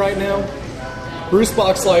 3 right now: Bruce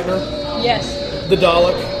Boxleitner, Yes. the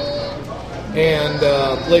Dalek, and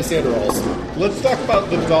Lacey Underalls. Let's talk about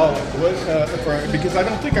the Dalek. Because I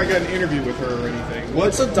don't think I got an interview with her or anything.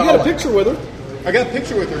 What's a Dalek? You got a picture with her. I got a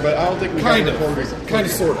picture with her, but I don't think we got a recording. Kind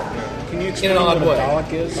of, sort of. Can you explain in an odd what a way.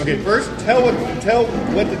 Dalek is? Okay, first tell what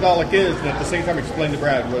the Dalek is, and at the same time explain to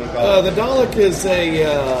Brad what a Dalek is. The Dalek is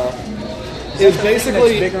Is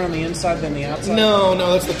basically bigger on the inside than the outside. No,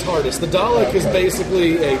 that's the TARDIS. The Dalek is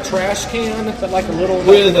basically a trash can, like a little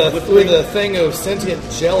with a thing of sentient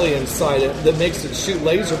jelly inside it that makes it shoot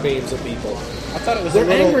laser beams at people. I thought it was They're a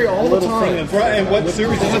little, angry all the time. And what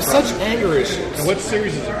series They is have it such from? anger issues. And what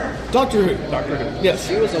series is it from? Doctor Who. Doctor Who. Yes.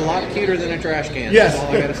 She was a lot cuter than a trash can. Yes. That's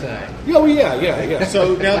all I gotta say. Yeah, well, yeah.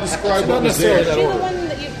 So now describe what Not was necessarily there. that She the order. one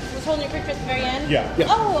that you was holding your picture at the very end? Yeah.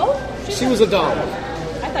 Oh, She was a Dalek.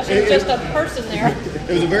 I thought she was just a person there.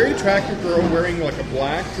 It was a very attractive girl wearing like a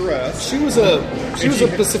black dress. She was a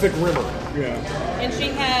Pacific Rimmer. Yeah. And she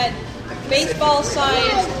had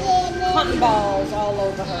baseball-sized cotton balls all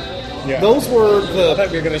over her. Yeah. Those were I the. thought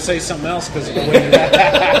you were going to say something else because of the way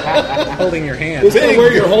you're holding your hand. This is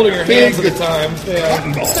where you're holding your hands at the time.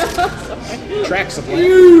 Yeah. Tracks of land.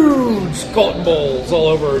 Huge cotton balls all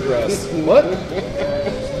over her dress. What?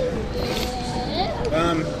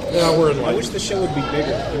 Yeah, we're in I life. wish the show would be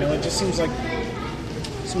bigger. You know, it just seems like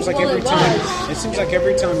every time. It seems like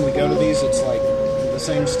every time we go to these, it's like the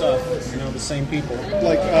same stuff. You know, the same people.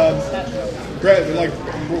 Like Brad, like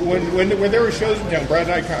when there were shows in town, Brad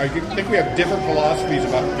and I think we have different philosophies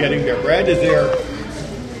about getting there. Brad is there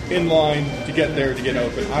in line to get there to get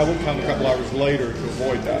open. I will come a couple hours later to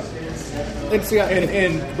avoid that.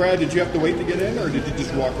 And Brad, did you have to wait to get in, or did you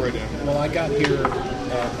just walk right in? Well, I got here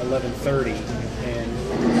at 11:30, and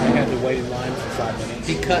I had to wait in line for 5 minutes.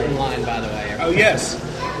 He cut in line, by the way. Oh yes,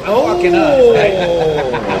 I'm walking up.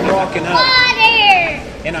 I'm walking up,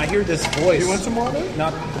 and I hear this voice. You want some water?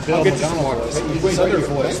 Not the Bill McDonald voice. This other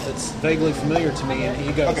voice that's vaguely familiar to me, and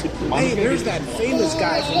he goes, "Hey, there's that famous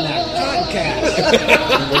guy from that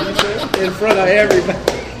podcast." In front of everybody.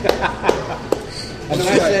 And then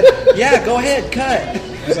I said, yeah, go ahead, cut.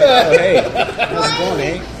 He's like, oh, hey, how's it going,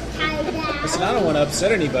 eh? I said, I don't want to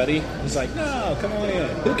upset anybody. He's like, no, come on in.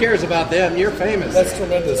 Who cares about them? You're famous. That's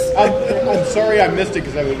tremendous. I'm sorry I missed it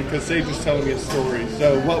because Sage was telling me a story.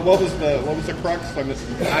 So what was the crux? I missed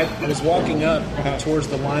it. I was walking up towards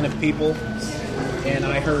the line of people, and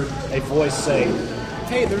I heard a voice say,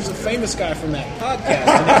 hey, there's a famous guy from that podcast.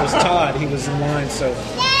 And it was Todd. He was in line, so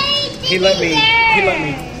he let me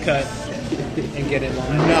cut and get in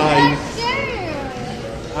line. Nice.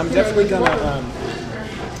 I'm definitely gonna.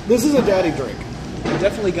 This is a daddy drink. I'm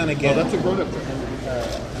definitely gonna get. Oh, that's a grown-up drink.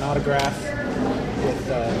 An autograph with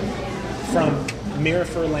from Mira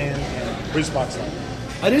Furlan and Bruce Boxleitner.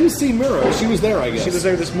 I didn't see Mira. She was there, I guess. She was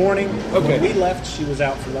there this morning. Okay. When we left, she was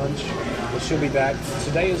out for lunch. But she'll be back.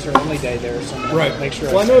 Today is her only day there, so I'm gonna Right. make sure.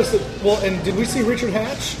 Well, I noticed that. Well, and did we see Richard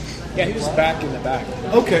Hatch? Yeah, he was back in the back.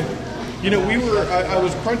 Okay. You know, I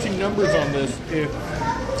was crunching numbers on this.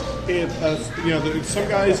 If some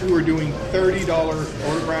guys who are doing $30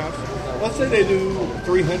 autographs, let's say they do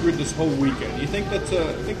 300 this whole weekend. You think that's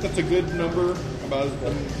a good number about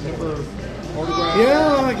the number of autographs?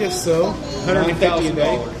 Yeah, I guess so.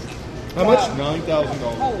 $9,000. How much?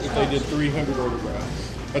 $9,000 if they did 300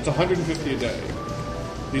 autographs. That's $150 a day.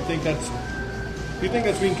 Do you think that's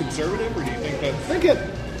being conservative, or do you think that's?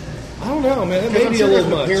 I don't know, man. It may I'm be sure a little there's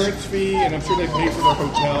much. appearance fee, and I'm sure they pay for their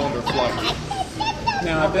hotel and their flight.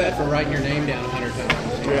 Now I bet for writing your name down 100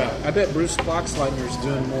 times. Yeah. I bet Bruce Boxleitner's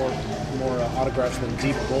doing more autographs than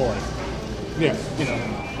Deep Boy. Yeah. You know.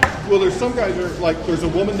 Well, there's some guys that are like, there's a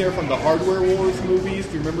woman there from the Hardware Wars movies.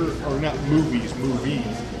 Do you remember? Or not movies.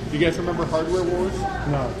 You guys remember Hardware Wars?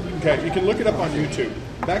 No. Okay, you can look it up on YouTube.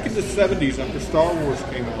 Back in the 70s, after Star Wars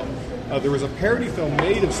came out, there was a parody film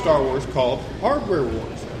made of Star Wars called Hardware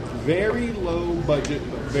Wars. Very low budget,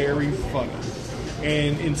 but very funny.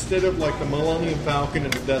 And instead of like the Millennium Falcon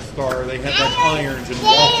and the Death Star, they had like irons and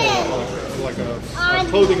waffle, like a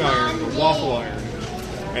clothing iron, a waffle iron,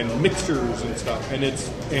 and mixers and stuff. And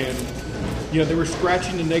they were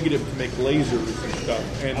scratching the negative to make lasers and stuff.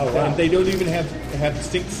 And they don't even have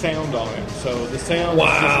distinct sound on it. So the sound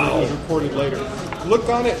was recorded later. Look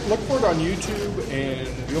for it on YouTube, and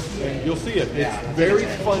you'll see it. It's very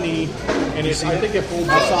funny, and I think it holds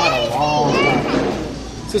up. I saw it a long time.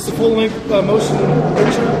 Is this a full-length motion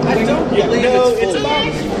picture? I don't believe it's about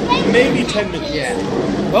maybe 10 minutes. Yeah.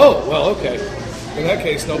 Oh, well, okay. In that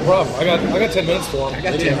case, no problem. I got 10 minutes for him. I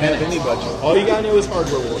got 10 minutes. Any budget. All you gotta know is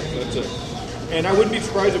Hardware Wars. That's it. And I wouldn't be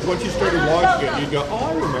surprised if once you started watching it, you'd go, "Oh,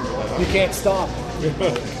 I remember that." You can't stop.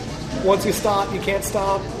 Once you stop, you can't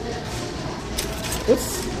stop. I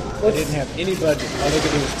didn't have any budget. All they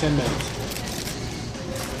could do was 10 minutes.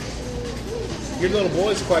 Your little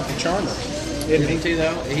boy's quite the charmer. Isn't he,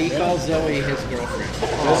 though? He calls Zoe his girlfriend.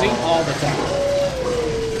 Does he? All the time.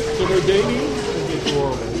 So they're dating? It's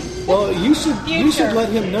adorable. Well, you should let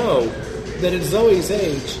him know that at Zoe's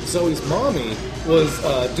age, Zoe's mommy was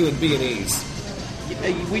doing B&Es.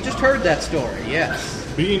 We just heard that story, yes.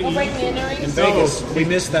 Breaking and entering. In Vegas, we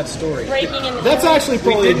missed that story. Breaking and That's actually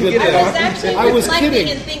probably a good thing. I was kidding.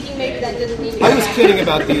 And thinking maybe that didn't mean I was kidding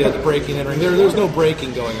about the breaking and entering. There's no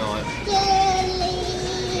breaking going on.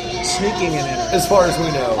 Sneaking and entering. As far as we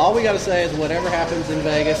know. All we got to say is whatever happens in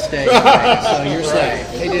Vegas stays in Vegas, so you're safe.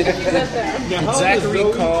 Hey, did Zachary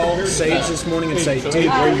call Sage this morning and say, "Dude,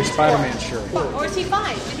 wear your Spider-Man shirt"? Or is he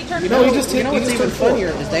fine? Did he turn? You know what's even funnier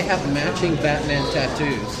is they have matching Batman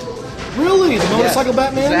tattoos. Really? The motorcycle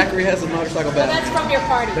Batman? Zachary has a motorcycle Batman. That's from your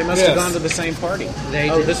party. They must have gone to the same party. They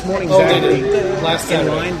did. This morning, they Zachary, did. Last in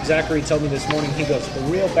Saturday. line, Zachary told me this morning, he goes, "The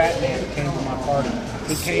real Batman came to my party.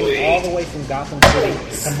 He came all the way from Gotham City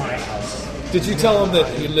to my house." Did you tell him that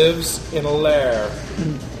he lives in a lair?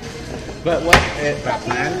 But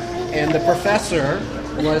Batman and the professor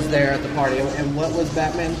was there at the party. And what was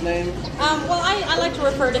Batman's name? Well, I like to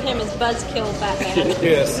refer to him as Buzzkill Batman.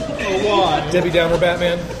 Yes. Why? Debbie Downer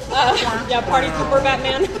Batman? Yeah, Party Pooper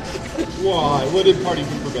Batman. Why? What did Party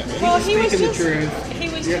Pooper Batman? Well, he was speaking just the truth. He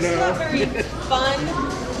was just not very fun.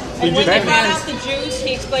 And when they brought out the juice,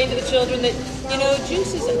 he explained to the children that,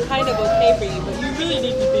 juice isn't kind of okay for you, but you really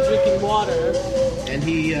need to be drinking water. And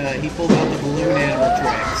he pulled out the balloon animal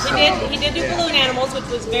tricks. He did do balloon animals, which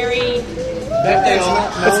was very...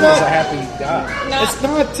 It's not a happy guy. It's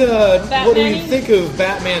not what we think of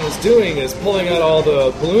Batman as doing is pulling out all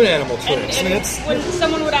the balloon animal tricks. And when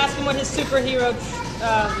someone would ask him what his superhero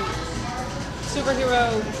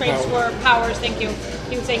traits were, powers, he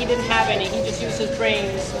would say he didn't have any. He just used his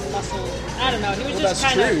brains and muscles. I don't know. He was just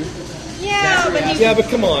kind of... Yeah, but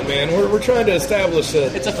come on, man. We're trying to establish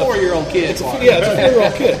a... It's a 4-year-old kid. It's a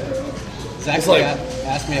 4-year-old kid. Zachary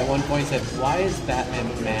asked me at one point, said, "Why is Batman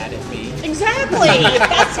mad at me?" Exactly.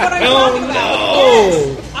 That's what I'm talking about.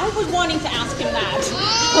 Yes. I was wanting to ask him that.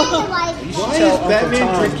 Why is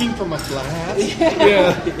Batman drinking from a flask?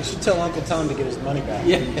 Yeah. You should tell Uncle Tom to get his money back.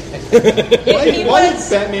 Yeah. Why did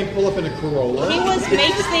Batman pull up in a Corolla? He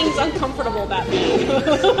makes things uncomfortable, Batman.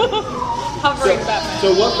 Hovering Batman.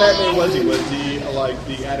 So what Batman was he? Was he like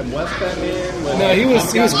the Adam West Batman? No, he was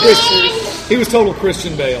Christian. He was total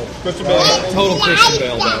Christian Bale. Christian Bale. Total Christian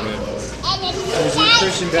Bale Batman. Was it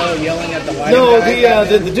Christian Bale yelling at the light? No,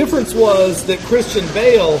 the difference was that Christian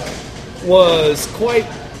Bale was quite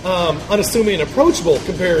unassuming and approachable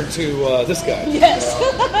compared to this guy. Yes.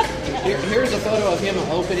 Here's a photo of him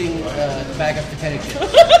opening the bag of potato chips.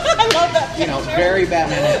 I love that. Very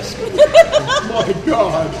Batman-esque. Oh my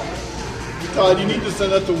God. Todd, you need to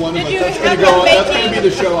send that to one of us. That's going to be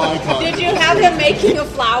the show icon. Did you have him making a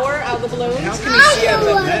flower out of the balloons? How can you see out of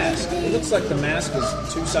that mask? It looks like the mask is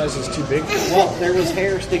 2 sizes too big. Well, there was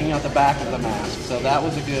hair sticking out the back of the mask, so that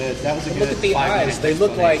was a good. Look at the eyes. They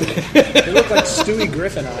look like Stewie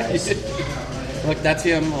Griffin eyes. Look, that's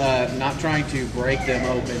him not trying to break them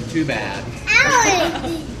open too bad.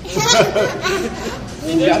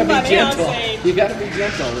 You gotta be gentle. You gotta be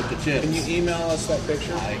gentle with the chips. Can you email us that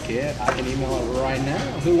picture? I can email it right now.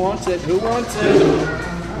 Who wants it? Who wants it?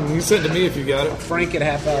 You can send it to me if you got it. Frank at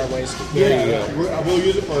Half Hour Wasted. There you go. We'll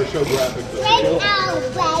use it for our show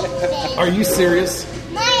graphics. Are you serious?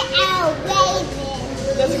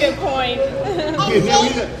 That's a good point.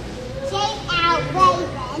 Sage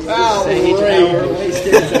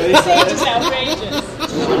outrageous. Sage is outrageous.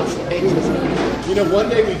 You know, one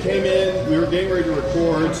day we came in, we were getting ready to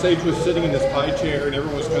record, Sage was sitting in this high chair, and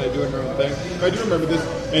everyone was kind of doing their own thing. I do remember this,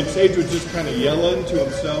 and Sage was just kind of yelling to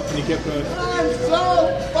himself, and he kept going, "I'm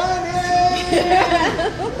so funny!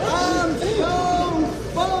 I'm so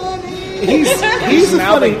funny!" He's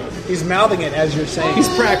mouthing. He's mouthing it as you're saying. He's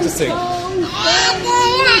practicing.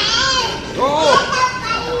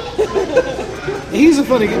 He's a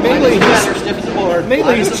funny guy. Mainly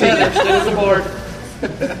he's cheating.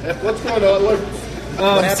 What's going on? Look.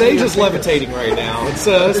 Sage is levitating right now. It's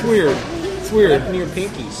weird. It's weird. What happened to your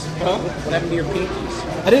pinkies? Huh? What happened to your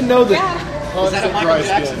pinkies? I didn't know that. Is that a Michael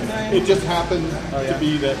Jackson thing? It just happened to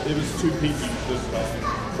be that it was 2 pinkies this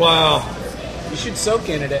time. Wow. You should soak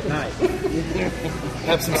in it at night.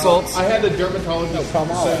 Have some salts. I had a dermatologist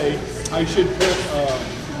say I should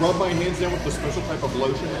rub my hands down with a special type of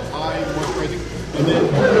lotion, eye moisturizing, and then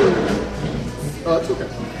it's okay,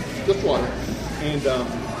 just water,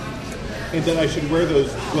 and then I should wear those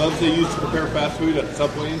gloves they use to prepare fast food at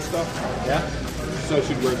Subway and stuff. Yeah. So I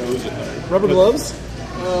should wear those at night. Rubber gloves?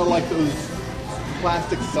 Like those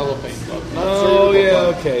plastic cellophane gloves. Not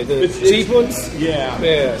yeah, okay. The cheap ones? Yeah.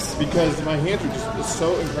 Yes. Because my hands are just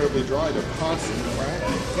so incredibly dry, they're constantly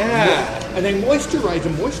cracking. Yeah. And they moisturize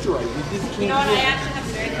and moisturize. You just can't. You know what? I actually have a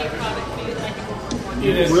very cheap product for you that I can work on.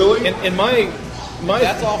 Really? And my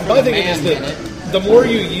That's all for my the thing man is that the more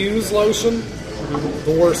you use lotion,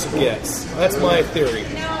 the worse it gets. That's my theory.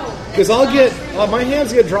 Because I'll get my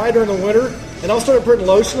hands get dry during the winter, and I'll start putting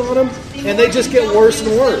lotion on them, and they just get worse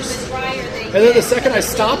and worse. And then the second I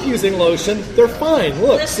stop using lotion, they're fine.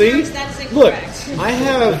 Look, see? Look, I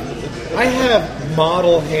have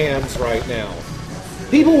model hands right now.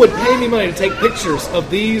 People would pay me money to take pictures of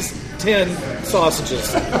these 10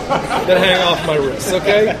 sausages that hang off my wrists,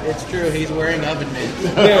 okay? It's true, he's wearing oven mitts.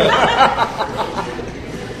 Yeah.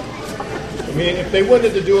 I mean, if they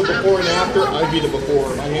wanted to do it before and after, I'd be the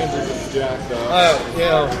before. My hands are just jacked up.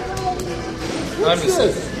 Yeah. What's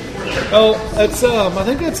this? Oh, it's I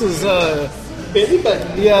think that's his belly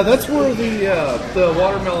button. Yeah, that's where the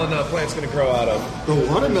watermelon plant's going to grow out of. The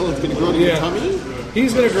watermelon's going to grow to your tummy?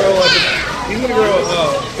 He's going to grow he's going to grow.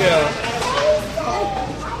 Yeah.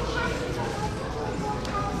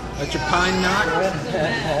 That's your pine knot?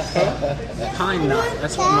 Pine knot.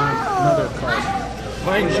 That's what my mother calls it.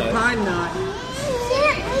 Pine Where's knot. your pine knot?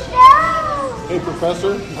 Hey,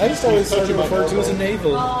 Professor. I just always heard you referred to as a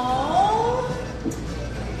navel.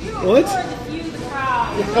 What?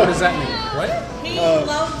 What does that mean? What? He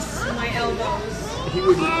loves my elbows. He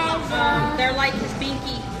would. They're like his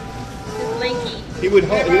binky, his blinky. He would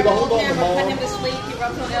hold on to Put him mom. to sleep. He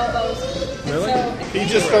rubs on elbows. Really? He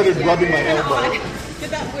just started rubbing my elbow. Get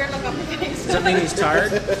that weird look on my face. Does that mean he's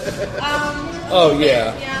tired? Oh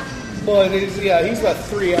yeah. Yeah. Well, he's about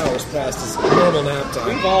 3 hours past his normal nap time.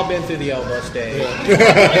 We've all been through the elbow stage.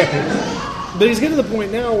 But he's getting to the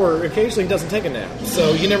point now where occasionally he doesn't take a nap,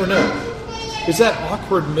 so you never know. It's that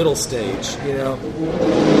awkward middle stage, you know.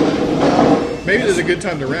 Maybe there's a good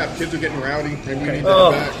time to wrap. Kids are getting rowdy. Maybe we need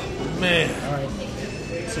to head back. Man. All right.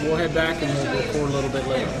 So we'll head back and we'll record a little bit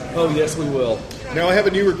later. Oh, yes, we will. Now I have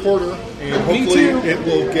a new recorder, and hopefully it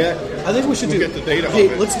will get. I think we should get the data.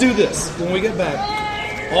 Okay, let's do this. When we get back,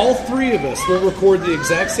 all 3 of us will record the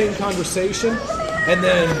exact same conversation, and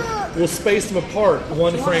then we'll space them apart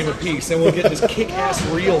 1 frame apiece, and we'll get this kick-ass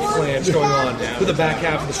reel flange going on for the back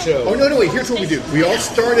half of the show. Oh, no, wait. Here's what we do. We all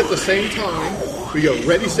start at the same time. We go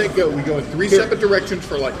ready, set, go. We go in 3 separate directions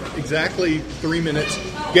for like exactly 3 minutes,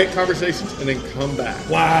 get conversations, and then come back.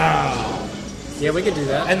 Wow. Yeah, we could do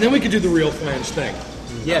that. And then we could do the reel flange thing.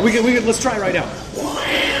 Yeah. We could, let's try it right now.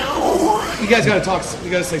 You guys got to talk. You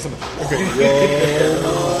got to say something. Okay.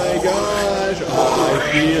 Oh my gosh! I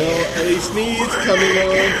feel a sneeze coming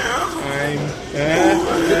on.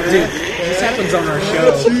 This happens on our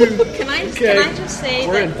show. Can I just say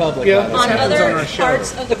We're that in public. Yeah. on other on our show.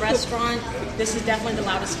 parts of the restaurant, this is definitely the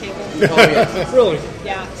loudest table. Oh, yeah. Really?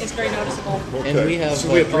 Yeah, it's very noticeable. Okay. And we have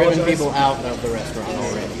Should we driven apologize? people out of the restaurant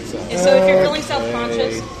already. So. And so if you're feeling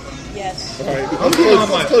self-conscious, yes. All right.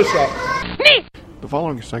 Let's close shop. The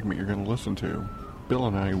following segment you're going to listen to, Bill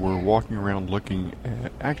and I were walking around looking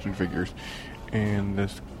at action figures, and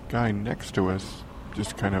this guy next to us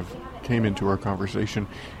just kind of came into our conversation,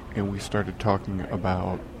 and we started talking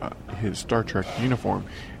about his Star Trek uniform,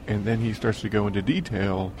 and then he starts to go into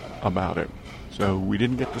detail about it. So we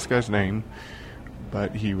didn't get this guy's name,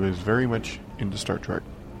 but he was very much into Star Trek.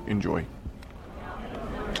 Enjoy.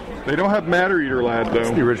 They don't have Matter Eater Lad, though.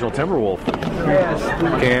 It's the original Timberwolf. Yes.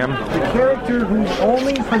 Cam. The character whose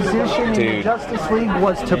only position in the Justice League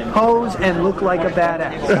was to pose and look like a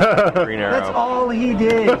badass. Green Arrow. That's all he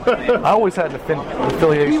did. I always had an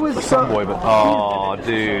affiliation He was with so- Sunboy, but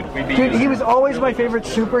Dude, he was always my favorite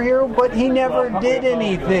superhero, but he never did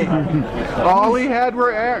anything. All he had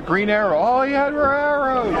were Green Arrow. All he had were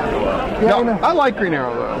arrows. Yeah, I like Green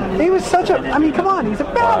Arrow, though. He was such a, I mean, come on, he's a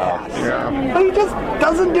badass. Yeah. But he just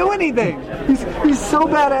doesn't do anything. He's so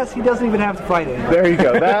badass, he doesn't even have to fight anything. There you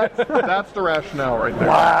go. That's the rationale right there.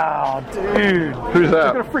 Wow, dude. Who's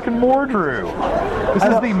that? Look at a freaking Mordru. This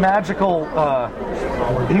is the magical,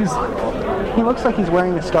 He looks like he's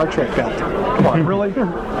wearing a Star Trek belt. Come on, really?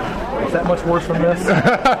 Is that much worse than this?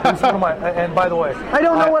 He's one of my, and by the way, I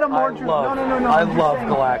don't know what a Mordru... No. I love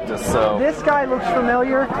Galactus, so... This guy looks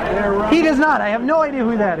familiar. He does not. I have no idea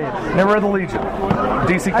who that is. Never read the Legion.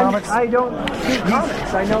 DC Comics? I don't see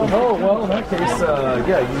comics. I know him. Oh, well, in that case,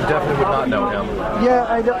 yeah, you definitely would not know him. Yeah,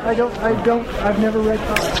 I don't, I've never read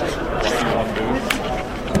comics.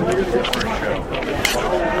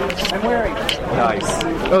 I'm wearing. Nice.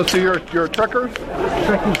 Oh, so you're a Trekker?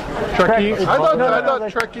 Trekkie. I thought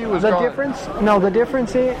Trekkie was the gone. difference. No, the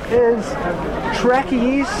difference is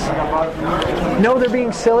Trekkies know they're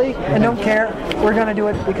being silly and don't care. We're gonna do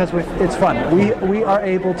it because it's fun. We are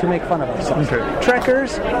able to make fun of ourselves. Okay.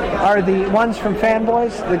 Trekkers are the ones from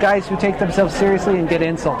Fanboys, the guys who take themselves seriously and get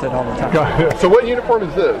insulted all the time. So what uniform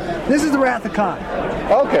is this? This is the Wrath of Khan.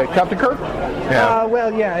 Okay, Captain Kirk?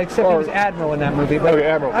 Well, yeah, except he was Admiral in that movie. But okay,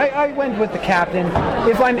 Admiral. I went with the Captain.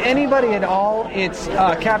 If I'm anybody at all, it's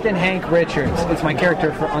Captain Hank Richards. It's my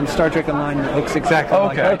character on Star Trek Online. It looks exactly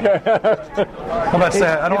like that. Okay. I'm about to say,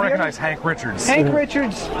 I don't recognize Hank Richards. Hank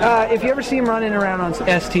Richards, if you ever see him running around on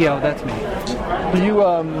STO, that's me.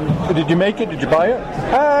 Did you make it? Did you buy it?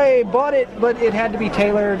 I bought it, but it had to be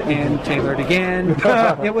tailored and tailored again.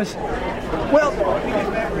 It was... Well,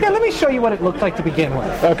 yeah, let me show you what it looked like to begin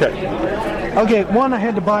with. Okay, one, I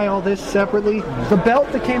had to buy all this separately. The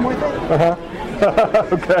belt that came with it.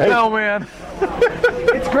 Okay. No, man.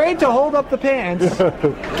 It's great to hold up the pants.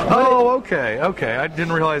 Oh, okay. I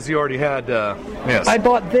didn't realize you already had, yes. I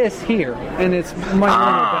bought this here, and it's my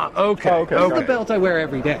normal belt. Okay. It's the belt I wear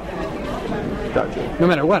every day. Gotcha. No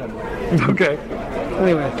matter what I'm wearing. Okay.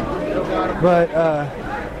 Anyway, but,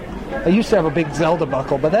 I used to have a big Zelda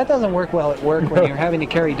buckle, but that doesn't work well at work when you're having to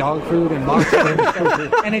carry dog food and boxes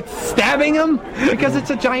and it's stabbing them because it's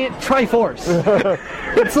a giant Triforce.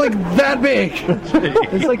 It's like that big.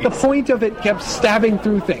 It's like the point of it kept stabbing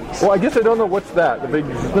through things. Well, I guess I don't know what's that.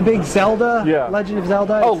 The big Zelda? Yeah. Legend of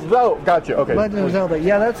Zelda? Oh, gotcha. Okay. Legend of Zelda.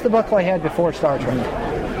 Yeah, that's the buckle I had before Star Trek.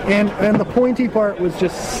 And the pointy part was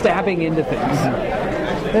just stabbing into things.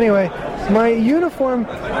 Anyway, my uniform,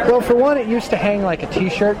 well, for one, it used to hang like a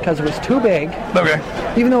t-shirt because it was too big. Okay.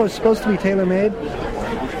 Even though it was supposed to be tailor-made.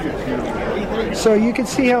 So you can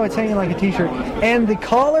see how it's hanging like a t-shirt. And the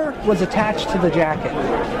collar was attached to the jacket.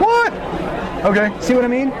 What? Okay. See what I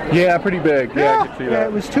mean? Yeah, pretty big. Yeah, I can see that. Yeah,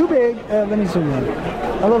 it was too big. Let me zoom in.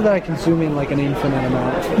 I love that I can zoom in like an infinite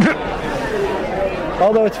amount.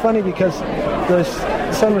 Although it's funny because the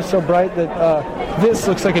sun was so bright that this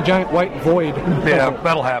looks like a giant white void. Yeah,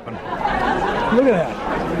 that'll happen. Look at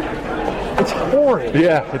that. It's horrid.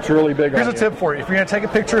 Yeah, it's really big. Here's a tip for you: if you're gonna take a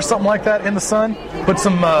picture of something like that in the sun, put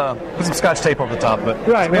some Scotch tape over the top of it.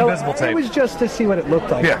 Right, some well, invisible tape. it was just to see what it looked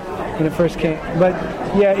like. Yeah. When it first came, but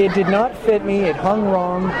yeah, it did not fit me. It hung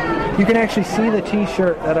wrong. You can actually see the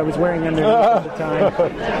T-shirt that I was wearing underneath at the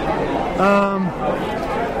time.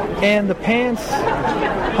 And the pants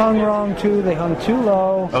hung wrong too. They hung too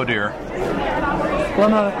low. Oh dear. Well,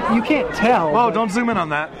 no, you can't tell. Oh, don't zoom in on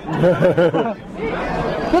that.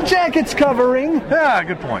 The jacket's covering. Yeah,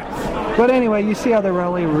 good point. But anyway, you see how they're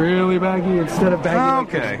really baggy instead of baggy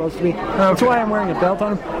like they're supposed to be. That's why I'm wearing a belt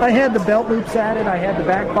on them. I had the belt loops added. I had the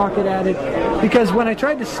back pocket added. Because when I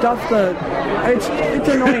tried to stuff it's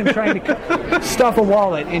annoying trying to stuff a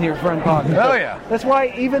wallet in your front pocket. Oh, yeah. That's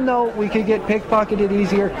why even though we could get pickpocketed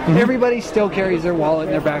easier, everybody still carries their wallet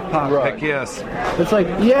in their back pocket. Right. Heck yes. It's like,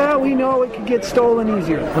 yeah, we know it could get stolen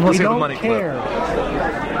easier. Unless we you have don't a money care. clip.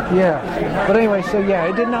 Yeah. But anyway, so yeah,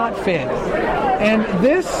 it did not fit. And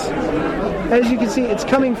this as you can see, it's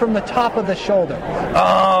coming from the top of the shoulder.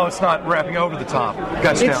 Oh, it's not wrapping over the top.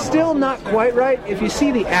 Gotcha. It's still not quite right. If you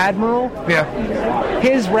see the Admiral,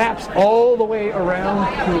 his wraps all the way around.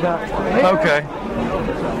 Okay.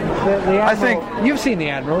 The Admiral, you've seen the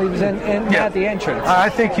Admiral. He was at the entrance. I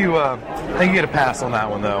think you get a pass on that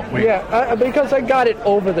one, though. Because I got it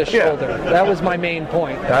over the shoulder. That was my main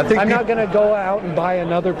point. I'm not going to go out and buy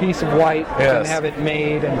another piece of white and have it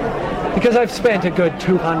made, because I've spent a good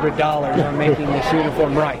 $200 on making this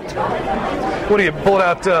uniform right. What do you pull it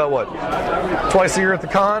out? Twice a year at the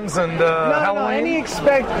cons and Halloween?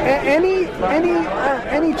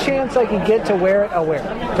 Any chance I can get to wear it, I'll wear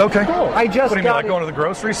it. Okay. Cool. I just what do you mean, like going to the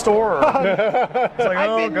grocery store? Or? It's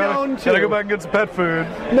like, gotta go back and get some pet food.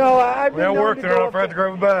 No, I've been known to go to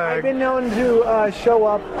grab a bag. I've been known to show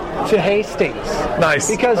up to Hastings. Nice.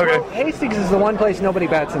 Because Hastings is the one place nobody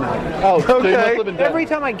bats an eye. Oh, so you must live in Every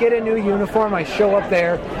time I get a new uniform, I show up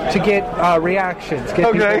there to get reactions.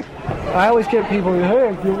 People, I always get people,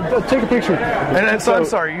 hey, take a picture. And so I'm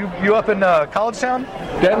sorry, you up in College Town?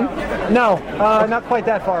 Denton? No, not quite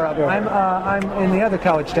that far up. I'm in the other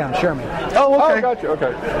college town, Sherman. Oh, okay. Oh, gotcha.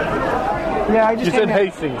 Okay. Yeah, I just you said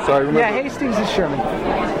Hastings, so I remember. Yeah, Hastings is Sherman.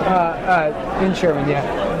 In Sherman,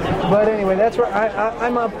 yeah. But anyway, that's where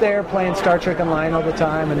I'm up there playing Star Trek Online all the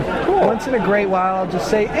time, and once in a great while, I'll just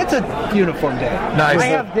say it's a uniform day. Nice. I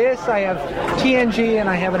have this, I have TNG, and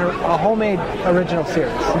I have a homemade original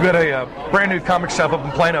series. We've got a brand new comic shop up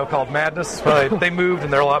in Plano called Madness. They moved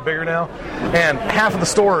and they're a lot bigger now, and half of the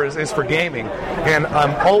store is for gaming, and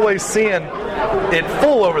I'm always seeing it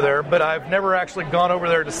full over there, but I've never actually gone over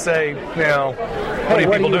there to say, what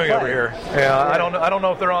are people doing over here? I don't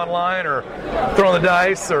know if they're online or throwing the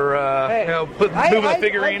dice or moving the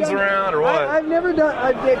figurines around or what. I've never done.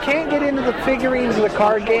 I can't get into the figurines or the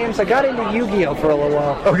card games. I got into Yu-Gi-Oh for a little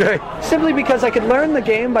while. Okay. Simply because I could learn the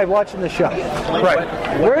game by watching the show. Right.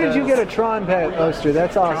 Where did you get a Tron poster?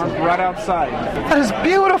 That's awesome. Right outside. That is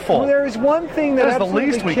beautiful. Well, there is one thing that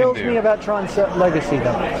absolutely kills me about Tron Legacy,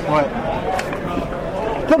 though. What?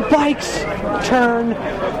 The bikes turn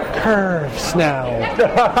curves now.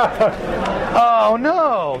 Oh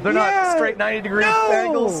no! They're not straight 90-degree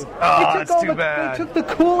angles. Oh, that's too bad. They took the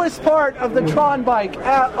coolest part of the Tron bike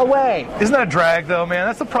away. Isn't that a drag, though, man?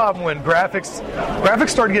 That's the problem when graphics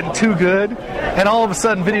started getting too good, and all of a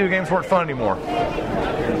sudden video games weren't fun anymore.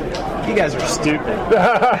 You guys are stupid.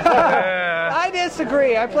 I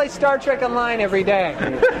disagree. I play Star Trek Online every day.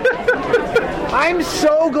 I'm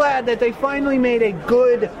so glad that they finally made a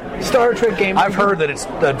good Star Trek game. I've heard that it's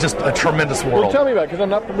just a tremendous world. Well, tell me about it, because I'm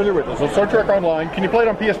not familiar with it. So Star Trek Online, can you play it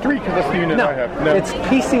on PS3? Because that's the unit I have. No, it's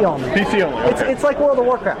PC only. PC only, okay. It's like World of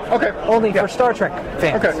Warcraft. Okay. Only for Star Trek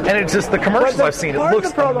fans. Okay. And it's just the commercials I've seen. It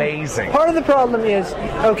looks amazing. Part of the problem is,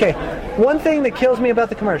 one thing that kills me about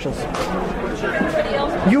the commercials,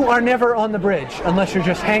 you are never on the bridge unless you're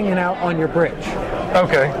just hanging out on your bridge.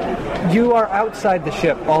 Okay. You are outside the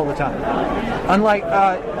ship all the time. Unlike,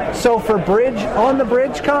 so for on the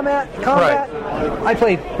bridge combat, I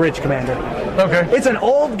played Bridge Commander. Okay. It's an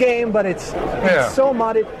old game, but it's so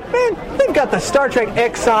modded. Man, they've got the Star Trek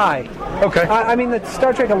XI. Okay. I mean, the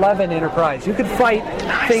Star Trek 11 Enterprise. You could fight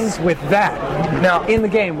things with that now in the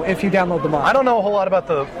game if you download the mod. I don't know a whole lot about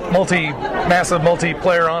the massive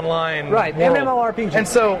multiplayer online world. MMORPG. And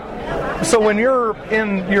so when you're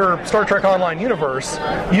in your Star Trek Online universe,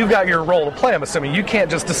 you've got your role to play, I'm assuming. You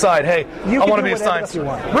can't just decide, hey, I want to be assigned.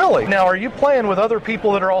 Really? Now, are you playing with other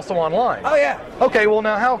people that are also online? Oh, yeah. Okay, well,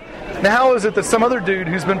 now how is it that some other dude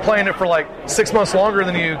who's been playing it for like 6 months longer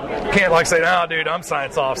than you can't say, no, dude, I'm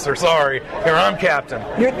science officer, sorry, or I'm captain?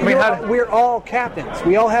 We're all captains.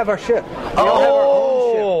 We all have our ship.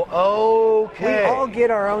 Okay. We all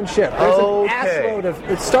get our own ship. There's an assload of...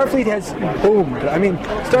 Starfleet has boomed. I mean,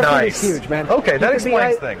 Starfleet is huge, man. Okay, that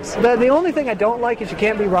explains things. The only thing I don't like is you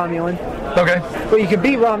can't be Romulan. Okay. Well, you can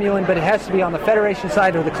be Romulan, but it has to be on the Federation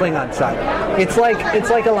side or the Klingon side. It's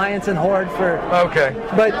like Alliance and Horde for... Okay.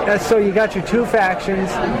 But, so you got your two factions.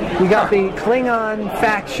 You got the Klingon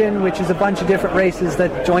faction, which is a bunch of different races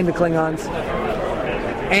that join the Klingons.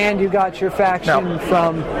 And you got your faction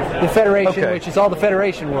from the Federation, which is all the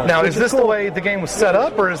Federation world. Now, is this the way the game was set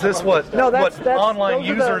up, or is this what online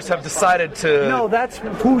users have decided to... No, that's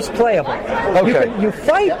who's playable. Okay. You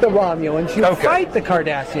fight the Romulans, you fight the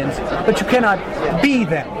Cardassians, but you cannot be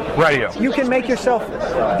them. Radio. You can make yourself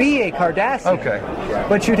be a Cardassian. Okay.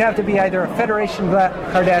 But you'd have to be either a Federation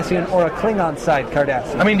Cardassian or a Klingon side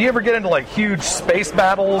Cardassian. I mean, do you ever get into like huge space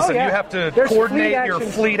battles and you have to coordinate your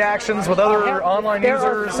fleet actions with other online there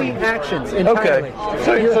users? There are fleet actions entirely.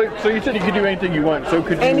 Okay. So you said you could do anything you want. So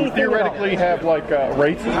could you theoretically have like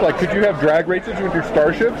races? Like, could you have drag races with your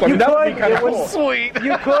starships? I mean, that would be kind of cool. Sweet.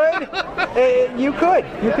 You could.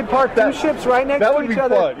 You could park two ships right next to each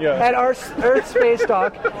other at our Earth space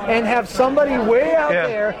dock and have somebody way out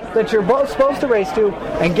there that you're both supposed to race to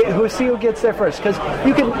and see who gets there first. Because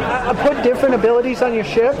you can put different abilities on your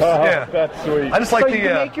ships. Yeah, that's sweet. I just like you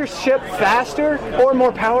can make your ship faster or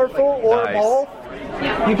more powerful or both.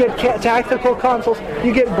 You get tactical consoles.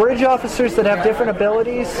 You get bridge officers that have different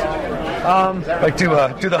abilities. Like do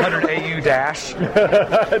the 100 AU dash.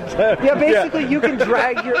 Yeah, basically you can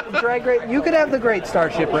drag race. You could have the Great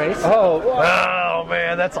Starship Race. Oh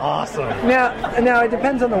man, that's awesome. Now it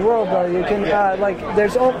depends on the world though. You can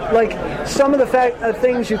there's some of the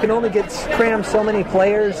things you can only cram so many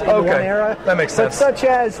players in one era. That makes sense. But such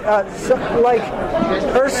as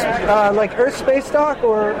Earth Space Dock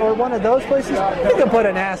or one of those places, you can put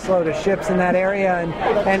an assload of ships in that area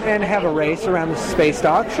and have a race around the space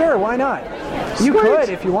dock. Sure, why not? You could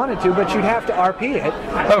if you wanted to, but you'd have to RP it.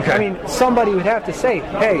 Okay. I mean, somebody would have to say,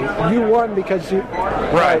 "Hey, you won because you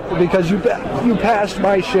passed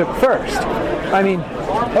my ship first." I mean,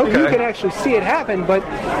 you can actually see it happen, but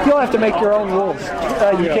you'll have to make your own rules.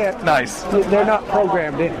 You can't. Nice. They're not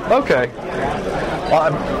programmed in. Okay.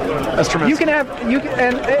 Well, that's tremendous.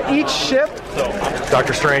 And each ship.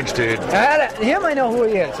 Dr. Strange, dude. Him, I know who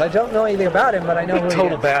he is. I don't know anything about him, but I know who he is.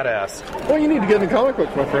 Total badass. Well, you need to get in the comic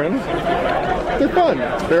books, my friend. They're fun.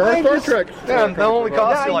 There are Star Trek. Yeah, they'll only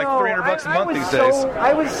cost you like $300 a month these days.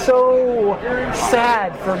 I was so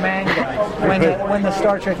sad for manga when the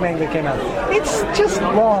Star Trek manga came out. It's just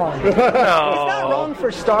wrong. No. It's not wrong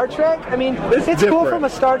for Star Trek. I mean, it's cool from a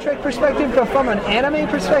Star Trek perspective, but from an anime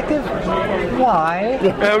perspective, why?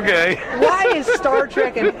 Okay. Why is Star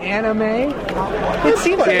Trek an anime? It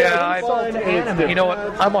seems like an insult to anime. You know what?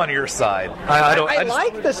 I'm on your side. I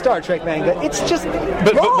like the Star Trek manga. It's just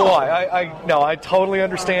but why? I totally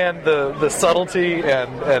understand the subtlety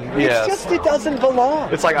and yes. It's just it doesn't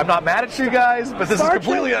belong. It's like I'm not mad at you guys, but this is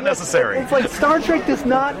completely unnecessary. It's like Star Trek does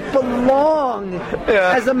not belong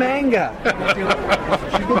as a manga.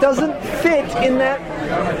 It doesn't fit in that.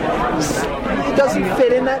 It doesn't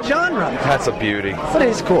fit in that genre. That's a beauty. But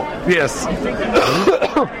it's cool. Yes.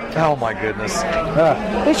 Oh my goodness.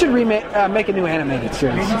 They should make a new animated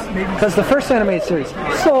series because the first animated series.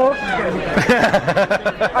 So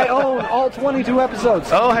I own all 22 episodes.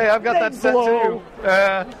 Oh hey, I've got that set too.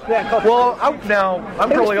 I'm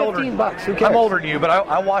probably older. $15. Who cares? I'm older than you, but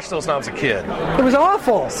I watched those when I was a kid. It was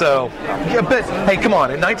awful. So, but hey, come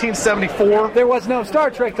on. In 1974, there was no Star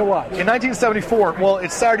Trek to watch. In 1974, well,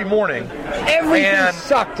 it's Saturday morning. Everything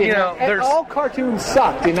sucked. All cartoons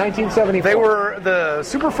sucked in 1974. The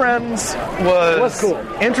Super Friends was cool,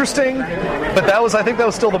 interesting, but I think that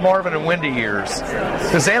was still the Marvin and Wendy years.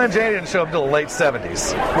 Because Anna and Jane didn't show up until the late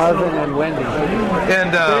 70s. Marvin and Wendy.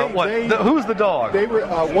 And who's the dog? They were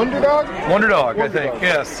Wonder Dog. Wonder Dog, I think.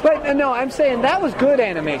 Yes. But no, I'm saying that was good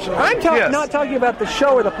animation. I'm not talking about the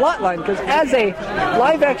show or the plot line, because as a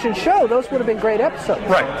live-action show, those would have been great episodes.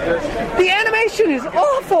 Right. The animation is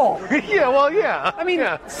awful. yeah. I mean,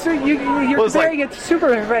 so you're comparing it to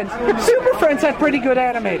Super Friends. Super Friends had pretty good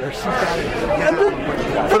animators.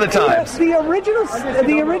 For the times. The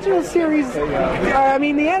original series,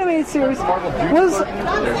 the animated series was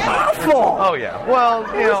awful. Oh yeah. Well,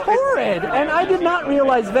 it was horrid, and I did not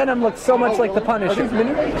realize Venom looked so much like the Punisher.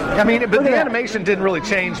 I mean, but the animation didn't really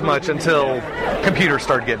change much until computers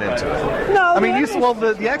started getting into it. No,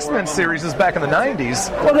 the X-Men series is back in the 90s.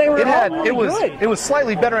 Well, they were good. It was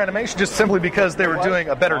slightly better animation just simply because they were doing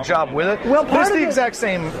a better job with it. Well, it's the exact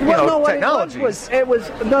same technology. It was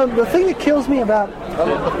the thing that kills me about. I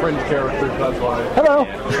love the Fringe characters. That's why. Hello.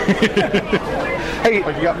 Hey,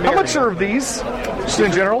 how much are these? Just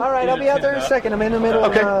in general. All right, I'll be out there in a second. I'm in the middle.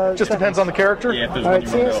 Okay. Just depends on the character. All right,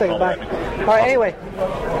 see you in a second. Bye. All right. Anyway,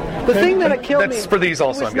 the thing that killed me. That's for these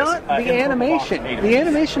also. Was not the animation. The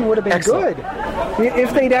animation would have been good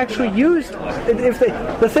if they'd actually used.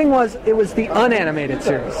 The thing was, it was the unanimated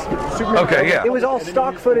series. Okay, yeah. It was all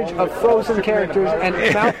stock footage of frozen characters and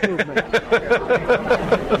mouth movement.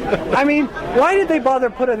 I mean, why did they bother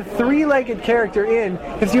put a three-legged character in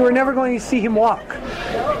if you were never going to see him walk?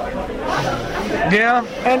 Yeah.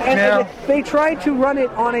 And they tried to run it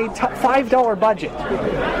on a $5 budget.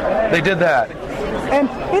 They did that. And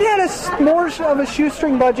it had more of a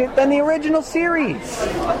shoestring budget than the original series.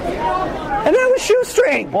 And that was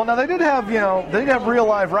shoestring. Well, now they did have real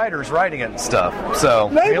live writers writing it and stuff. So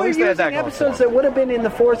they at were least they had using that going episodes for them. that would have been in the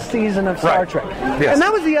 4th season of Star Trek. Yes. And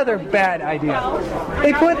that was the other bad idea.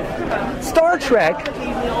 They put Star Trek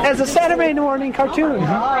as a Saturday morning cartoon.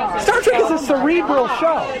 Star Trek is a cerebral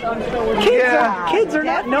show. Kids are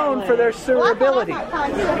not known for their cerebrality.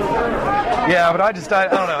 Yeah, but I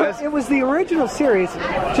don't know. It was the original series,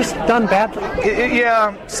 just done badly.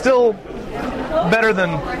 Still better than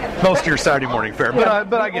most of your Saturday morning fare,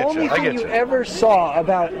 but I get you. The only thing you ever saw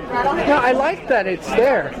about... I like that it's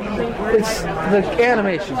there. It's the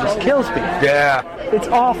animation just kills me. Yeah. It's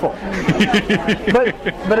awful.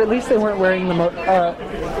 but at least they weren't wearing the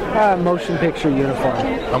motion picture uniform.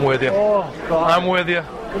 I'm with you. Oh, God. I'm with you.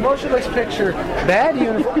 The motionless picture, bad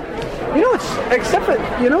uniform. You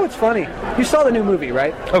know what's funny? You saw the new movie,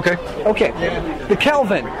 right? Okay. The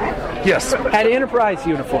Kelvin. Yes. Had Enterprise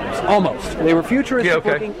uniforms, almost. They were futuristic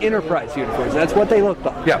looking Enterprise uniforms. That's what they looked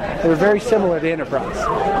like. Yeah. They were very similar to Enterprise.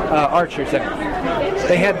 Archers there.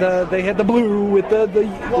 They had the blue with the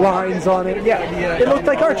lines on it. Yeah. It looked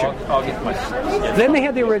like Archer. Then they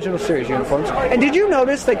had the original series uniforms. And did you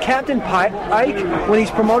notice that Captain Ike, when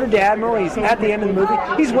he's promoted to Admiral, he's at the end of the movie,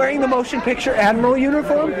 he's wearing the motion picture Admiral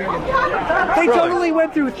uniform? They totally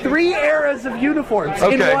went through 3 eras of uniforms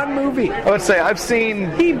in one movie. I would say I've seen...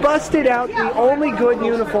 He busted out the only good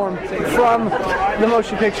uniform from the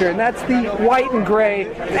motion picture, and that's the white and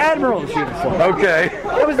gray Admiral's uniform. Okay.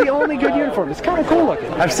 That was the only good uniform. It's kind of cool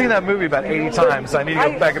looking. I've seen that movie about 80 times. I need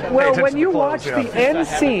to go back and pay attention when to you the clothes, watch the end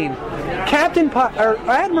scene,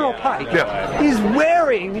 Admiral Pike is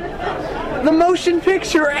wearing the motion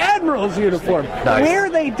picture Admiral's uniform. Nice. Where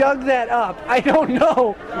they dug that up, I don't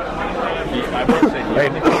know. Hey,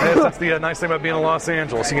 that's the nice thing about being in Los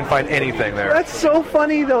Angeles. You can find anything there. That's so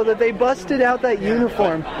funny, though, that they busted out that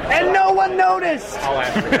uniform and no one noticed.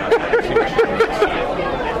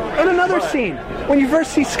 And another scene, when you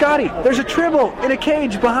first see Scotty, there's a Tribble in a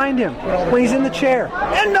cage behind him when he's in the chair,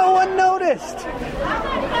 and no one noticed.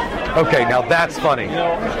 Okay, now that's funny.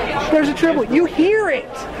 There's a Tribble. You hear it.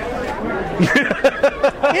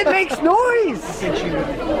 It makes noise,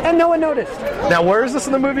 and no one noticed. Now, where is this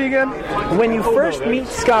in the movie again? When you first meet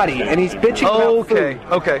Scotty, and he's bitching about food.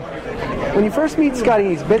 Okay. When you first meet Scotty,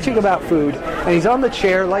 he's bitching about food, and he's on the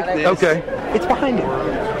chair like this. Okay. It's behind him.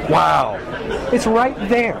 Wow. It's right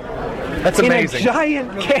there. That's amazing. In a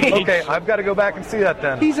giant cage. Okay, I've got to go back and see that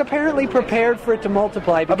then. He's apparently prepared for it to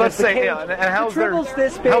multiply. I'm about to say, and how's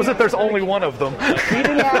this big. How's it there's only one of them?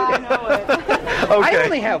 I know it. Okay. I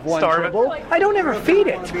only have one Tribble. I don't ever feed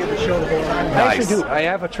it. I actually do. I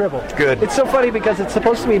have a Tribble. Good. It's so funny because it's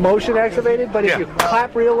supposed to be motion activated, but if you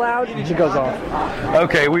clap real loud, it goes off.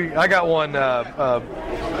 Okay, I got one.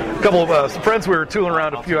 Couple of some friends we were tooling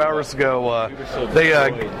around a few hours ago. They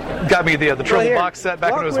got me the Tribble box set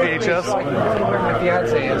back when it was VHS.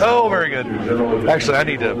 Oh, very good. Actually, I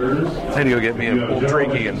need to go get me a little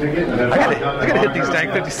drinky, and I gotta hit these dang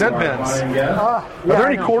 50-cent bins. Are there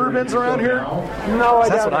any quarter bins around here? No,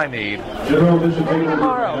 that's what I need.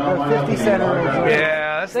 Tomorrow, 50 cent.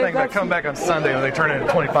 Yeah, that's the thing. They come back on Sunday when they turn it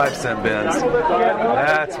into 25-cent bins.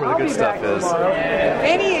 That's where the good stuff is.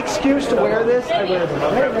 Any excuse to wear this, I wear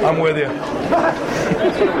it. I'm with you.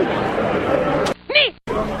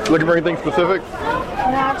 Looking for anything specific?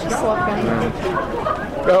 No, just looking.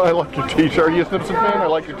 Oh, I like your t-shirt. Are you a Simpsons fan? I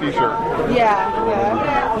like your t-shirt. Yeah.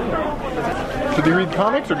 So do you read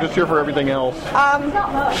comics or just here for everything else?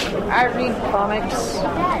 I read comics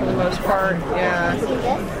for the most part, yeah.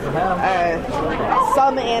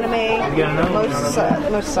 Some anime, most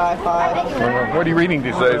sci-fi. What are you reading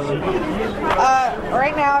these days?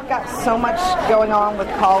 Right now I've got so much going on with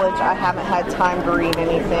college, I haven't had time to read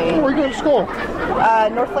anything. Where are you going to school?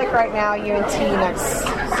 Northlake right now, UNT next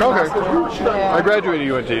semester. Okay. Yeah. I graduated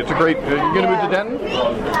UNT. It's a great... You're going to move to Denton?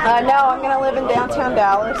 No, I'm going to live in downtown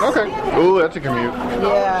Dallas. Okay. Ooh, that's a commute.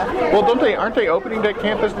 Yeah. Well, aren't they opening that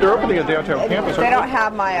campus? They're opening a downtown campus. They don't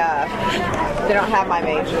have my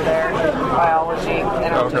major there, biology. They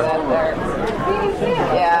don't do that there.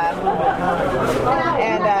 Yeah.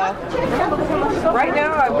 And right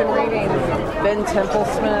now I've been reading Ben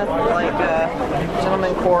Temple-Smith, like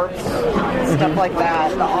Gentleman Corpse, stuff like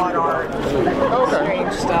that, the odd art,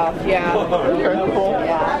 strange stuff. Yeah. Okay, cool.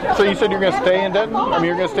 Yeah. So you said you're going to stay in Denton? I mean,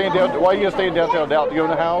 you're going to stay in downtown. Why are you going to stay in downtown Dallas? To go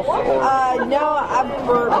in a house? Or? No,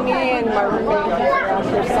 me and my roommate around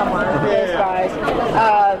here somewhere. Those guys.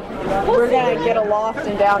 We're going to get a loft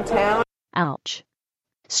in downtown. Ouch.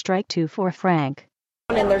 Strike 2 for Frank.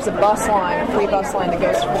 And there's a bus line, a free bus line that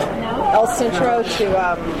goes from El Centro to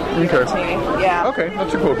UNT. Yeah. Okay,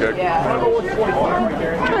 that's a cool gig. Yeah.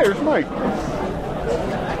 Hey, there's Mike.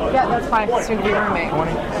 Yeah, that's my soon-to-be roommate.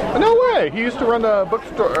 No way! He used to run the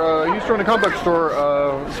bookstore. He used to run a comic book store,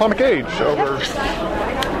 Atomic Age, over.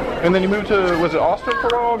 And then he moved to, was it Austin for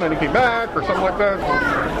a while? And then he came back, or something like that.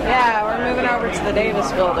 Yeah, we're moving over to the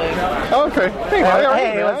Davis building. Oh, okay. Hey, how are you,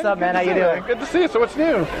 Hey, what's up, man? How you doing? Good to see you. So what's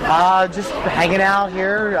new? Just hanging out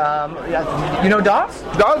here. You know Doss?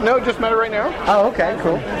 Doss? No, just met her right now. Oh, okay,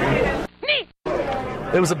 cool.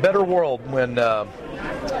 It was a better world when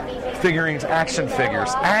figurines, action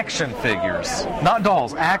figures, not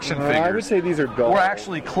dolls, action figures. I would say these are dolls. Were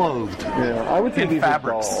actually clothed. Yeah, I would say in these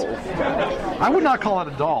fabrics. are dolls. I would not call it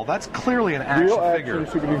a doll. That's clearly an action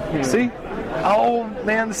figure. See? Oh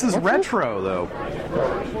man, this is retro though.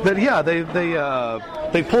 But yeah,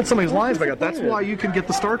 they pulled some of these lines back up. That's why you can get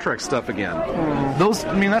the Star Trek stuff again.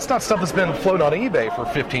 That's not stuff that's been floating on eBay for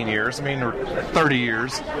 15 years. or 30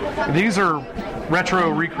 years. These are retro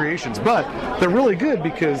recreations, but they're really good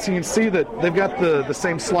because you can see that they've got the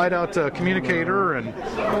same slide out communicator, and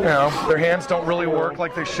their hands don't really work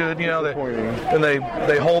like they should. They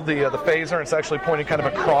hold the phaser, and it's actually pointing kind of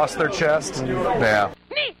across their chest. Yeah.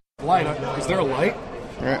 Light? Is there a light?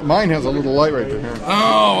 Mine has a little light right there.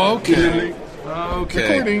 Oh, okay.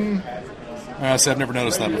 Okay. Recording. So I've never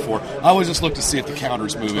noticed that before. I always just look to see if the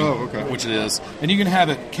counter's moving, which it is. And you can have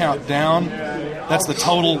it count down. That's the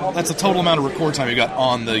total amount of record time you got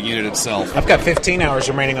on the unit itself. I've got 15 hours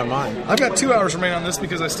remaining on mine. I've got 2 hours remaining on this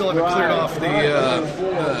because I still haven't cleared off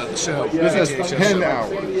the show. This has 10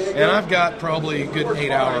 hours. And I've got probably a good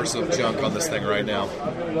 8 hours of junk on this thing right now.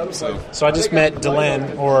 So I just met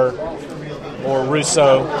Delenn or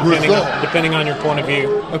Rousseau, depending on your point of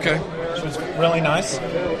view. Okay. She was really nice.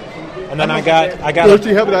 And then I got. Does she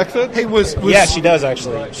have an accent? Hey, was yeah, she does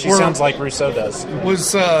actually. She sounds like Rousseau does.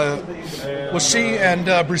 Was she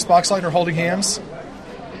and Bruce Boxleitner holding hands?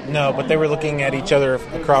 No, but they were looking at each other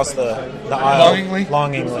across the aisle.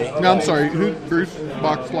 Longingly. No, I'm sorry. Who Bruce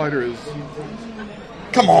Boxleitner is?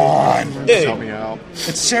 Come on, dude. Help me out.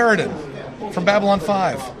 It's Sheridan from Babylon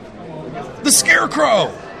 5. The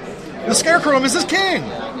Scarecrow. The Scarecrow and Mrs. King.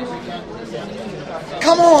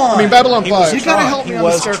 Come on! I mean, Babylon 5. You gotta help me on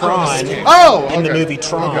the Scarecrow in the movie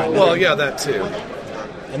Tron. Okay. Well, yeah, that too.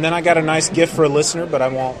 And then I got a nice gift for a listener, but I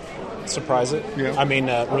won't surprise it. Yeah. I mean,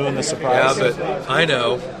 ruin the surprise. Yeah, but I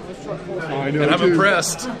know. And I'm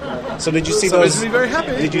impressed. So did you see those? Makes me very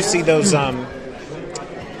happy. Did you see those Legion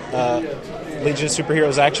of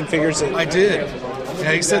Superheroes action figures? I did.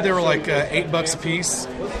 Yeah, he said they were like $8 a piece.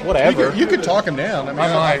 Whatever. You could talk them down. I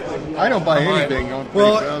mean, I don't buy anything on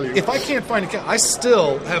well, value. if I can't find I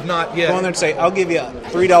still have not yet. Go on there and say, I'll give you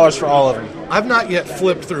 $3 for all of them. I've not yet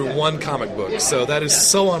flipped through one comic book, so that is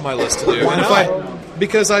so on my list to do. Why not?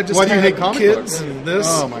 Because I just Why do you hate comic kids books? And this.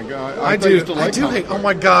 Oh my god! I do hate. Oh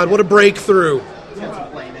my god! What a breakthrough!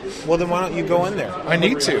 Well, then why don't you go in there? I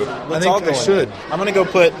need to. I think all go I should. I'm going to go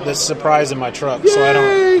put this surprise in my truck so I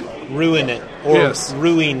don't ruin it. Or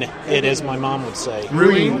ruin it, as my mom would say.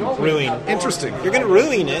 Ruin. Interesting. You're going to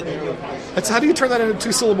ruin it. That's how do you turn that into a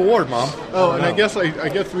 2-syllable word, Mom? Oh, and I guess I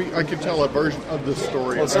could tell a version of this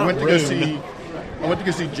story. Well, I went to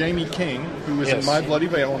go see Jamie King, who was in My Bloody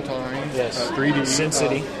Valentine, 3D, Sin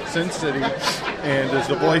City, and is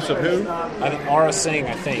the voice of who? Aura Singh,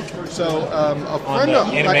 I think. So a friend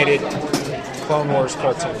of animated Clone Wars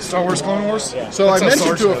cartoon, Star Wars Clone Wars. Yeah. So I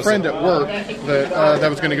mentioned to a friend at work that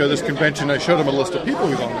was going to go to this convention. I showed him a list of people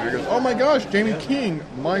who's on there. He goes, "Oh my gosh, Jamie King!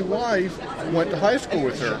 My wife went to high school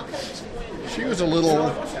with her. She was a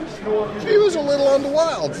little on the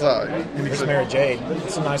wild side." And he said, Mary Jade.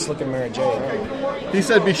 It's a nice looking Mary Jade. He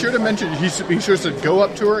said, "Be sure to mention." He sure said, "Go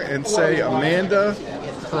up to her and say Amanda,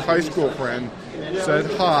 her high school friend, said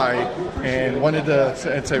hi and wanted to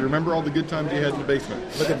say, remember all the good times you had in the basement."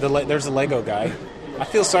 Look at there's a Lego guy. I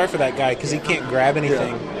feel sorry for that guy because he can't grab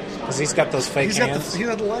anything because he's got those fake hands. He's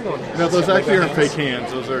got the Lego. No, those actually aren't fake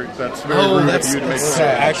hands. That's very rude of you to make.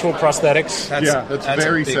 Actual prosthetics. That's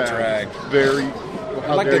very a big sad. Drag. Very.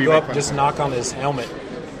 I'd like to go up and just knock on his helmet.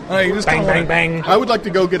 You just bang, bang, bang. I would like to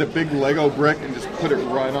go get a big Lego brick and just put it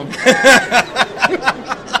right on.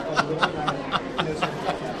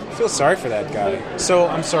 I feel sorry for that guy. So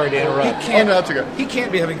I'm sorry to interrupt. He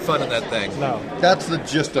can't be having fun in that thing. No. That's the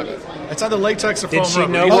gist of it. It's either latex or foam Did she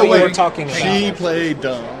rubber. know what you were talking about? She played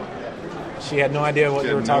dumb. She had no idea what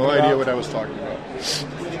you were talking about? No idea what I was talking about.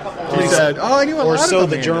 She said, I knew a lot of Amandas. Or so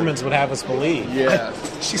the Germans would have us believe. Yeah.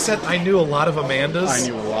 She said, I knew a lot of Amandas. I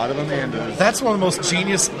knew a lot of Amandas. That's one of the most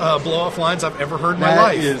genius blow-off lines I've ever heard in my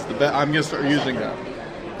life. That is the best. I'm going to start using that.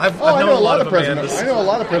 I've known a lot of Amandas. I know a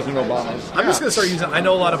lot of President Obamas. I'm just going to start using I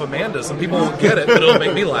know a lot of Amandas, and people won't get it, but it'll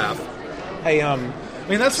make me laugh. Hey,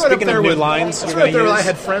 mean, that's right Speaking up there of new with lines, That's you're right up gonna there. Where I use-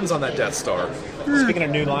 had friends on that Death Star. Speaking of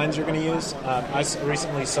new lines you're going to use,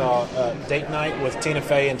 recently saw Date Night with Tina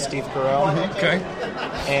Fey and Steve Carell. Okay.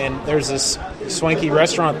 And there's this swanky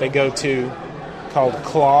restaurant they go to called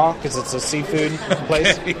Claw, because it's a seafood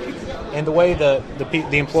place. And the way the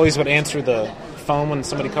employees would answer the phone when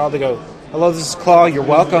somebody called, they go, "Hello, this is Claw, you're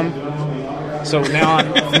welcome." So from now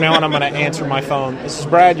on, I'm going to answer my phone. "This is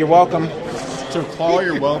Brad, you're welcome." So Claw,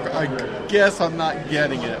 you're welcome. I guess I'm not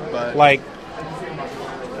getting it, but Why?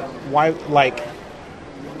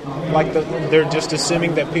 They're just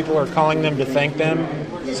assuming that people are calling them to thank them,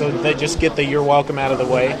 so they just get the "you're welcome" out of the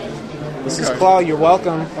way. "This is Claw, you're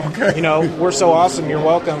welcome." Okay. You know, "We're so awesome, you're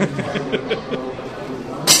welcome."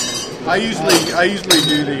 I usually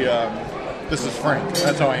do the "This is Frank."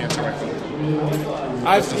 That's how I answer my phone.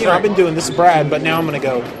 I've been doing "This is Brad," but now I'm going to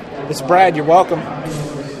go, "This is Brad, you're welcome."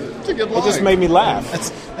 It's a good line. It just made me laugh.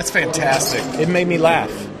 That's fantastic. It made me laugh.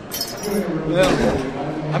 Well,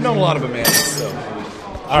 I've known a lot of Amandas, so.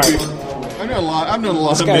 All right. I've known a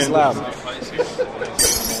lot This of guy's men. loud.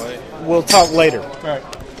 We'll talk later. All right.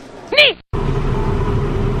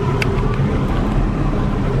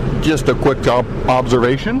 Just a quick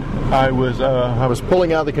observation. I was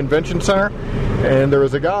pulling out of the convention center, and there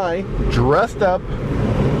was a guy dressed up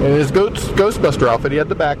in his Ghostbuster outfit. He had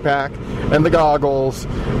the backpack and the goggles,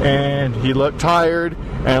 and he looked tired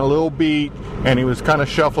and a little beat, and he was kind of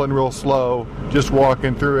shuffling real slow, just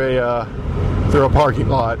walking through a parking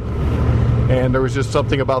lot. And there was just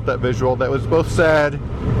something about that visual that was both sad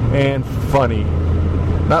and funny.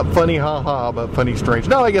 Not funny ha-ha, but funny strange.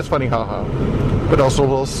 No, I guess funny ha-ha. But also a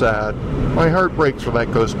little sad. My heart breaks for that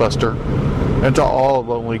Ghostbuster. And to all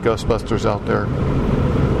lonely Ghostbusters out there.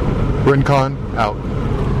 Rincon, out.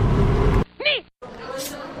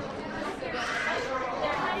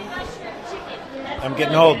 I'm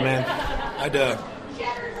getting old, man.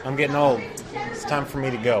 I'm getting old. It's time for me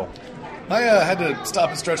to go. I had to stop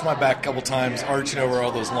and stretch my back a couple times, arching over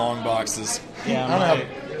all those long boxes. Yeah, I don't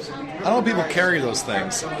know how people carry those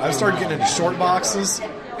things. I've started getting into short boxes,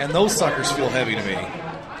 and those suckers feel heavy to me.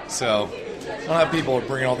 So I don't have people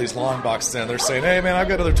bringing all these long boxes in. They're saying, "Hey, man, I've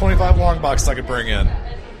got another 25 long boxes I could bring in."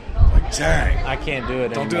 I'm like, dang. I can't do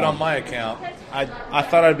it Don't do it anymore. on my account. I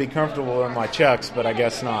thought I'd be comfortable in my Chucks, but I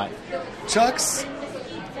guess not. Chucks?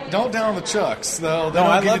 Don't down the Chucks, though. They No,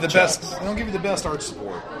 don't I give you love the Chucks. best. They don't give you the best arch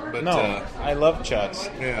support. But No, I love Chucks.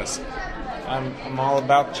 Yes. I'm all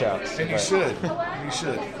about Chucks. And you but should. You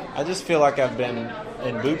should. I just feel like I've been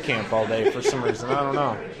in boot camp all day for some reason. I don't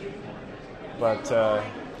know. But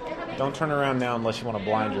don't turn around now unless you want to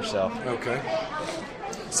blind yourself. Okay.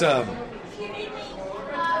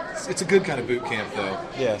 It's a good kind of boot camp, though.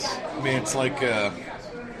 Yes. I mean, it's like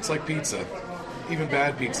pizza. Even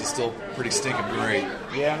bad pizza is still pretty stinking great.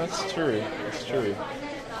 Yeah, that's true. That's true.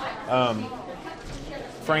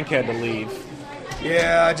 Frank had to leave.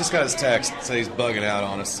 Yeah, I just got his text. Say he's bugging out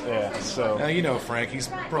on us. Yeah, so. Now, you know Frank. He's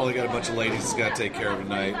probably got a bunch of ladies he's got to take care of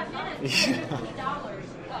tonight.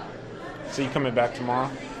 So you coming back tomorrow?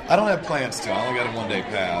 I don't have plans to. I only got a one-day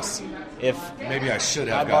pass. Maybe I should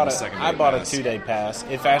have gotten a second day I bought pass. a 2-day pass.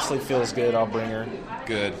 If Ashley feels good, I'll bring her.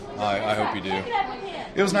 Good. I hope you do.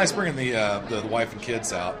 It was nice bringing the wife and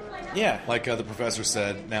kids out. Yeah. Like the professor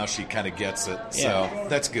said, now she kind of gets it. Yeah. So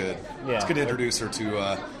that's good. Yeah. It's good to introduce her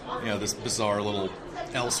to this bizarre little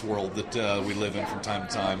else world that we live in from time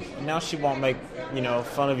to time. Now she won't make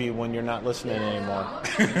fun of you when you're not listening anymore.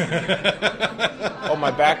 Oh,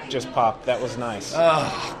 my back just popped. That was nice.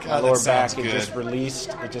 Oh, God, my lower that sounds back, good. it just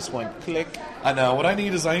released. It just went click. I know. What I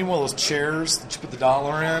need is one of those chairs that you put the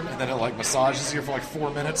dollar in, and then it massages you for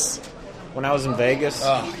 4 minutes. When I was in Vegas,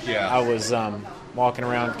 yeah. I was walking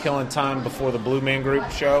around killing time before the Blue Man Group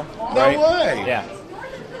show. No way! Yeah.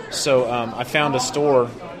 So I found a store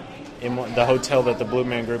in the hotel that the Blue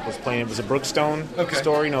Man Group was playing. It was a Brookstone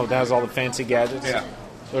store, that has all the fancy gadgets. Yeah.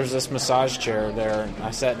 There's this massage chair there, and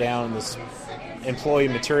I sat down, and this employee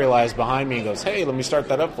materialized behind me and goes, "Hey, let me start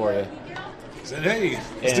that up for you." I said, "Hey,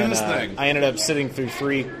 let's do this thing." I ended up sitting through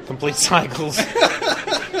 3 complete cycles.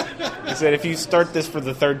 He said, "If you start this for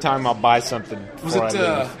the 3rd time, I'll buy something." Was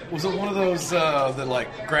it one of those that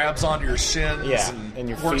grabs onto your shins and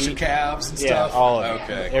your works feet, your calves and yeah, stuff? all of it.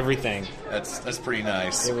 Okay, Everything. That's pretty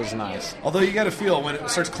nice. It was nice. Although you got to feel when it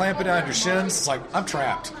starts clamping down your shins, it's like I'm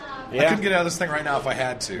trapped. Yeah. I couldn't get out of this thing right now if I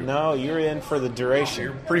had to. No, you're in for the duration.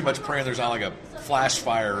 You're pretty much praying there's not a flash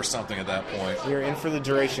fire or something at that point. You're in for the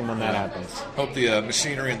duration when that happens. Hope the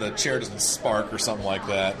machinery in the chair doesn't spark or something like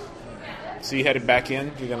that. So you headed back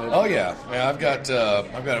in? You're gonna? Oh yeah. I've got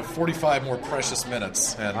 45 more precious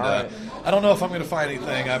minutes, and All right. I don't know if I'm going to find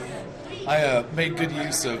anything. I made good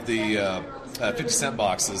use of the 50-cent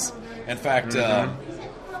boxes. In fact,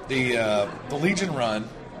 the Legion run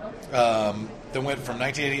that went from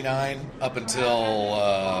 1989 up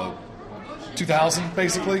until 2000,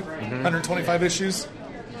 basically, 125 issues.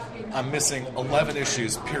 I'm missing 11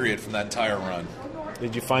 issues, period, from that entire run.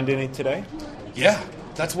 Did you find any today? Yeah.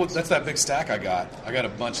 That's that big stack I got. I got a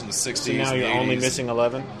bunch in the 60s. So now and you're 80s. only missing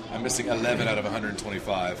 11? I'm missing 11 out of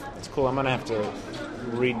 125. That's cool. I'm going to have to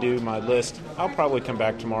redo my list. I'll probably come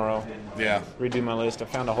back tomorrow. Yeah. Redo my list. I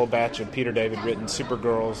found a whole batch of Peter David written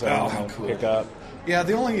Supergirls that I'm going to pick up. Yeah,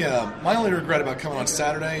 the only my only regret about coming on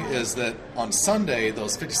Saturday is that on Sunday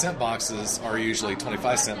those 50-cent boxes are usually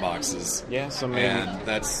 25-cent boxes. Yeah, so maybe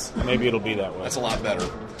maybe it'll be that way. That's a lot better.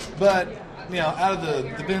 But out of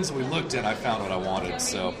the bins that we looked in, I found what I wanted,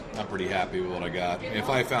 so I'm pretty happy with what I got. If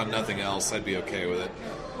I found nothing else, I'd be okay with it.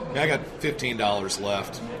 I got $15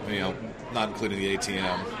 left, not including the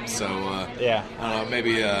ATM. So, yeah. I don't know,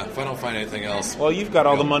 maybe if I don't find anything else. Well, you've got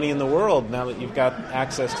all the money in the world now that you've got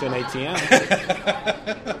access to an ATM.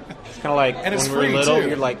 It's kind of like and when we were little,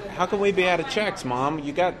 you're like, how can we be out of checks, Mom?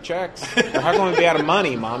 You got checks. Or how can we be out of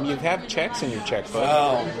money, Mom? You have checks in your checkbook.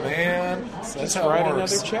 Oh, man. That's Just how write it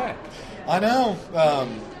works. another check. I know.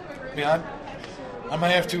 I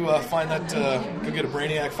might have to find that, go get a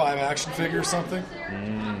Brainiac 5 action figure or something.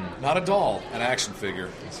 Not a doll, an action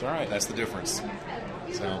figure. That's right. That's the difference.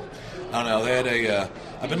 So, I don't know. They had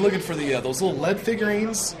I've been looking for those little lead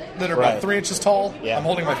figurines that are about 3 inches tall. Yeah. I'm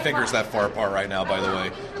holding my fingers that far apart right now, by the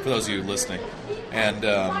way, for those of you listening. And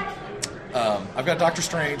I've got Doctor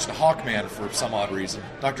Strange and Hawkman for some odd reason.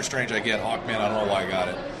 Doctor Strange I get, Hawkman I don't know why I got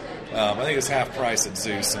it. I think it's half price at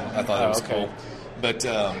Zeus, and I thought that was cool. But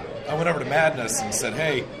I went over to Madness and said,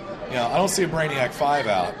 hey, I don't see a Brainiac 5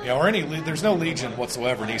 out. Or there's no Legion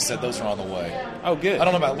whatsoever, and he said those are on the way. Oh, good. I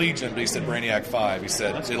don't know about Legion, but he said Brainiac 5. He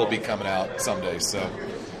said it'll be coming out someday. So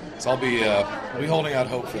I'll be holding out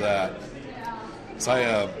hope for that.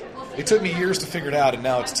 So it took me years to figure it out, and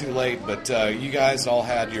now it's too late. But you guys all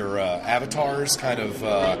had your avatars kind of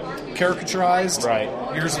caricaturized. Right.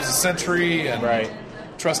 Yours was a Sentry, and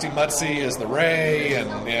Trusty Mutsy is the Ray, and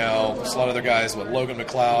there's a lot of other guys. But Logan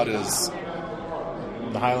McLeod is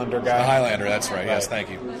the Highlander guy. The Highlander, that's right. Yes, thank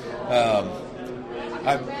you.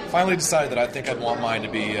 I finally decided that I think I'd want mine to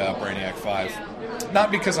be Brainiac 5.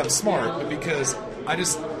 Not because I'm smart, but because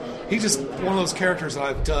he's just one of those characters that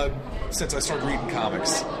I've dug since I started reading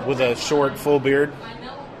comics. With a short, full beard?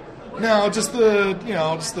 No, just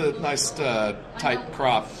the nice tight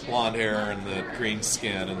crop blonde hair and the green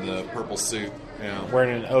skin and the purple suit.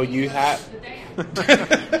 Wearing an OU hat.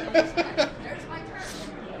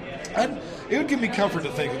 It would give me comfort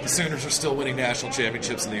to think that the Sooners are still winning national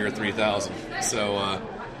championships in the year 3000. So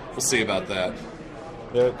we'll see about that.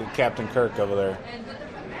 The Captain Kirk over there.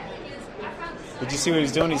 Did you see what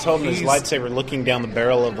he's doing? He's holding his lightsaber, looking down the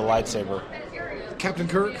barrel of the lightsaber. Captain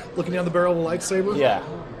Kirk looking down the barrel of the lightsaber? Yeah.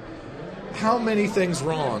 How many things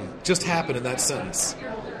wrong just happened in that sentence?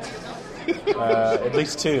 At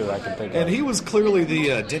least 2, I can think of. And he was clearly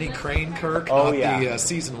the Denny Crane Kirk, not the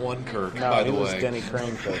Season 1 Kirk, by the way. No, he was Denny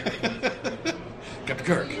Crane Kirk. Captain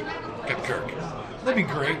Kirk. Captain Kirk. That'd be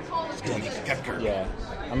great. Captain Kirk. Yeah.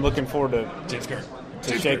 I'm looking forward to James Kirk.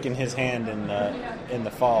 To shaking his hand in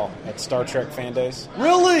the fall at Star Trek Fan Days.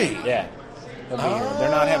 Really? Yeah. They'll be here.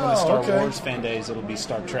 They're not having a Star Wars Fan Days. It'll be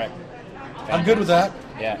Star Trek. I'm good with that.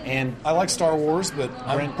 Yeah, and I like Star Wars, but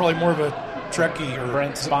I'm probably more of a Trekkie or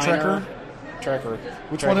Brent Spiner. Trekker.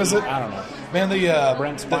 Which Trekkie, one is it? I don't know. Man,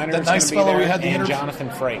 Brent Spiner. The nice fellow we had the and interview. Jonathan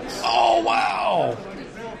Frakes. Oh wow!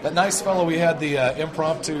 That nice fellow we had the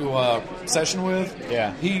impromptu session with.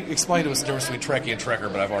 Yeah. He explained to us the difference between Trekkie and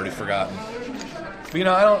Trekker, but I've already forgotten. But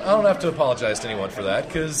I don't have to apologize to anyone for that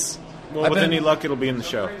because. Well, with any luck, it'll be in the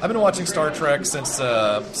show. I've been watching Star Trek since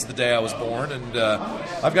the day I was born, and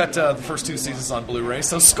I've got the first 2 seasons on Blu-ray,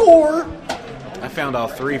 so score! I found all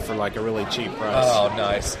 3 for like a really cheap price. Oh,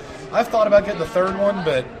 nice. I've thought about getting the 3rd one,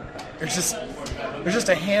 but there's just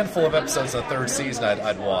a handful of episodes of the 3rd season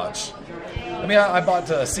I'd watch. I mean, I bought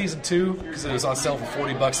season 2 because it was on sale for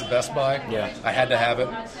 $40 at Best Buy. Yeah. I had to have it,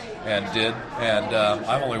 and did, and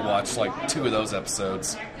I've only watched like 2 of those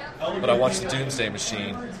episodes. But I watched the Doomsday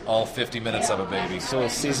Machine, all 50 minutes of it, baby. So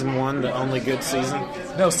is season 1 the only good season?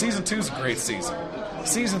 No, season 2 is a great season.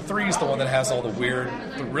 Season 3 is the one that has all the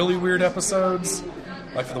really weird episodes,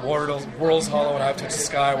 like for the World's Hollow and I've Touched the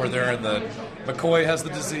Sky, where they're in the McCoy has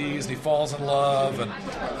the disease and he falls in love, and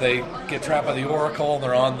they get trapped by the Oracle and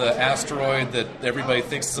they're on the asteroid that everybody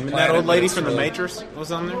thinks is a planet. That old lady from The Matrix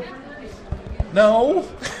was on there? No.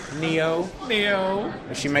 Neo. Neo.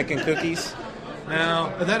 Was she making cookies?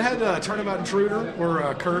 Now, that had Turnabout Intruder,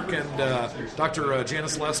 where Kirk and Dr.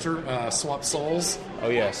 Janice Lester swapped souls. Oh,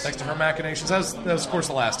 yes. Thanks to her machinations. That was, of course,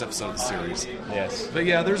 the last episode of the series. Yes. But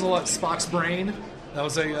yeah, there's a lot. Spock's Brain. That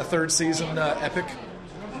was a third season epic.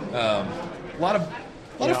 A lot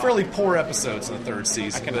of fairly poor episodes in the third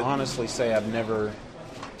season. I can honestly say I've never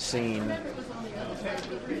seen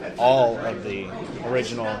all of the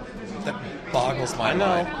original. That boggles my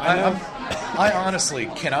mind. I honestly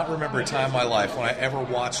cannot remember a time in my life when I ever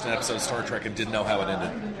watched an episode of Star Trek and didn't know how it ended.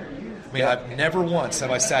 I mean, I've never once have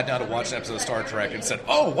I sat down to watch an episode of Star Trek and said,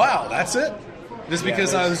 "Oh wow, that's it." Just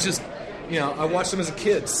because I was just, I watched them as a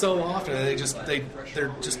kid so often, and they're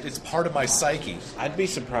just it's part of my psyche. I'd be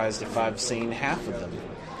surprised if I've seen half of them.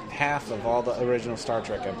 Half of all the original Star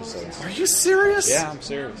Trek episodes. Are you serious? Yeah, I'm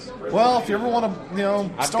serious. Well, if you ever want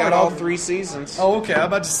to, I've got all 3 seasons. Oh, okay. I'm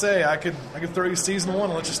about to say I could throw you season 1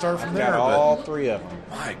 and let you start from there. Got all 3 of them.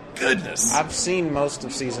 My goodness. I've seen most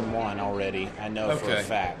of season 1 already. I know for a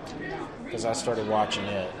fact because I started watching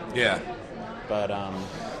it. Yeah. But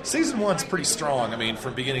season 1's pretty strong. I mean,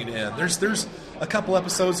 from beginning to end. There's a couple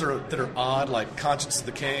episodes that are odd, like Conscience of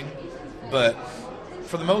the King, but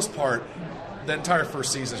for the most part, the entire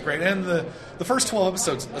first season is great, and the first 12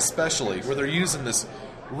 episodes especially, where they're using this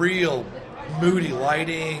real moody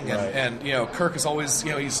lighting, and Kirk is always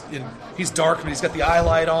he's dark, but he's got the eye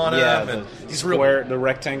light on him, and he's real the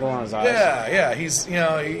rectangle on his eyes. Yeah, he's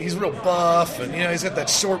he's real buff, and he's got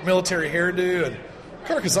that short military hairdo, and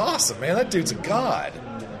Kirk is awesome, man. That dude's a god.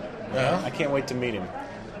 I can't wait to meet him.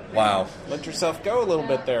 Wow. Let yourself go a little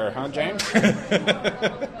bit there, huh, James?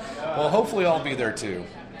 Well, hopefully I'll be there too.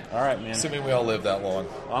 All right, man. Assuming we all live that long.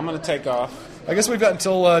 Well, I'm going to take off. I guess we've got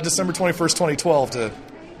until December 21st, 2012 to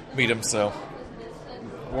meet him, so...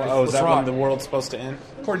 Well, is that when the world's supposed to end?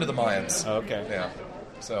 According to the Mayans. Oh, okay. Yeah.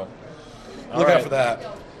 So, look out for that.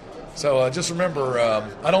 So, just remember,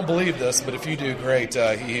 I don't believe this, but if you do, great.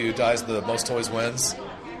 He who dies the most toys wins.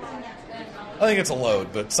 I think it's a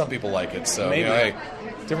load, but some people like it. So, maybe. Hey,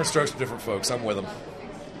 different strokes for different folks. I'm with them.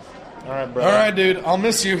 All right, brother. All right, dude. I'll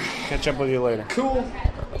miss you. Catch up with you later. Cool.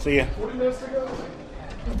 See ya.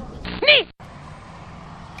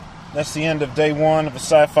 That's the end of day 1 of the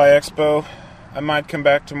Sci-Fi Expo. I might come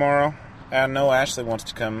back tomorrow. I know Ashley wants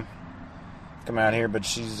to come out here, but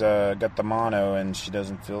she's got the mono and she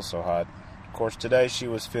doesn't feel so hot. Of course, today she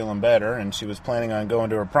was feeling better and she was planning on going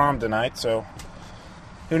to her prom tonight, so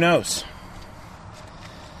who knows?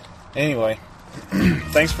 Anyway,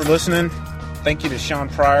 thanks for listening. Thank you to Sean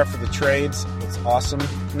Pryor for the trades. It's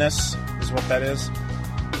awesomeness is what that is.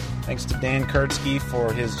 Thanks to Dan Kurtzky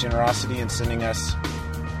for his generosity in sending us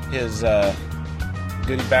his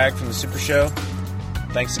goodie bag from the Super Show.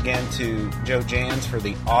 Thanks again to Joe Jans for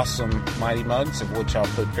the awesome Mighty Mugs, of which I'll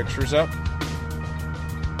put pictures up.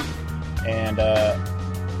 And I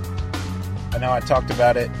know I talked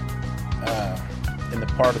about it in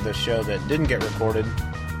the part of the show that didn't get recorded,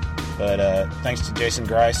 but thanks to Jason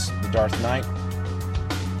Grice, the Darth Knight,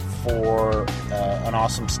 for an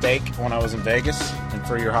awesome steak when I was in Vegas, and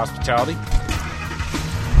for your hospitality.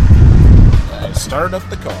 Start up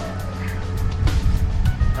the car.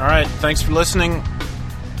 All right, thanks for listening,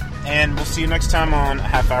 and we'll see you next time on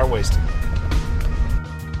Half Hour Wasted.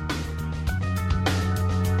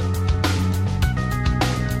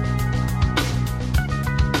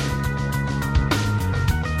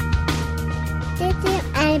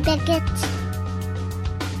 I bet it.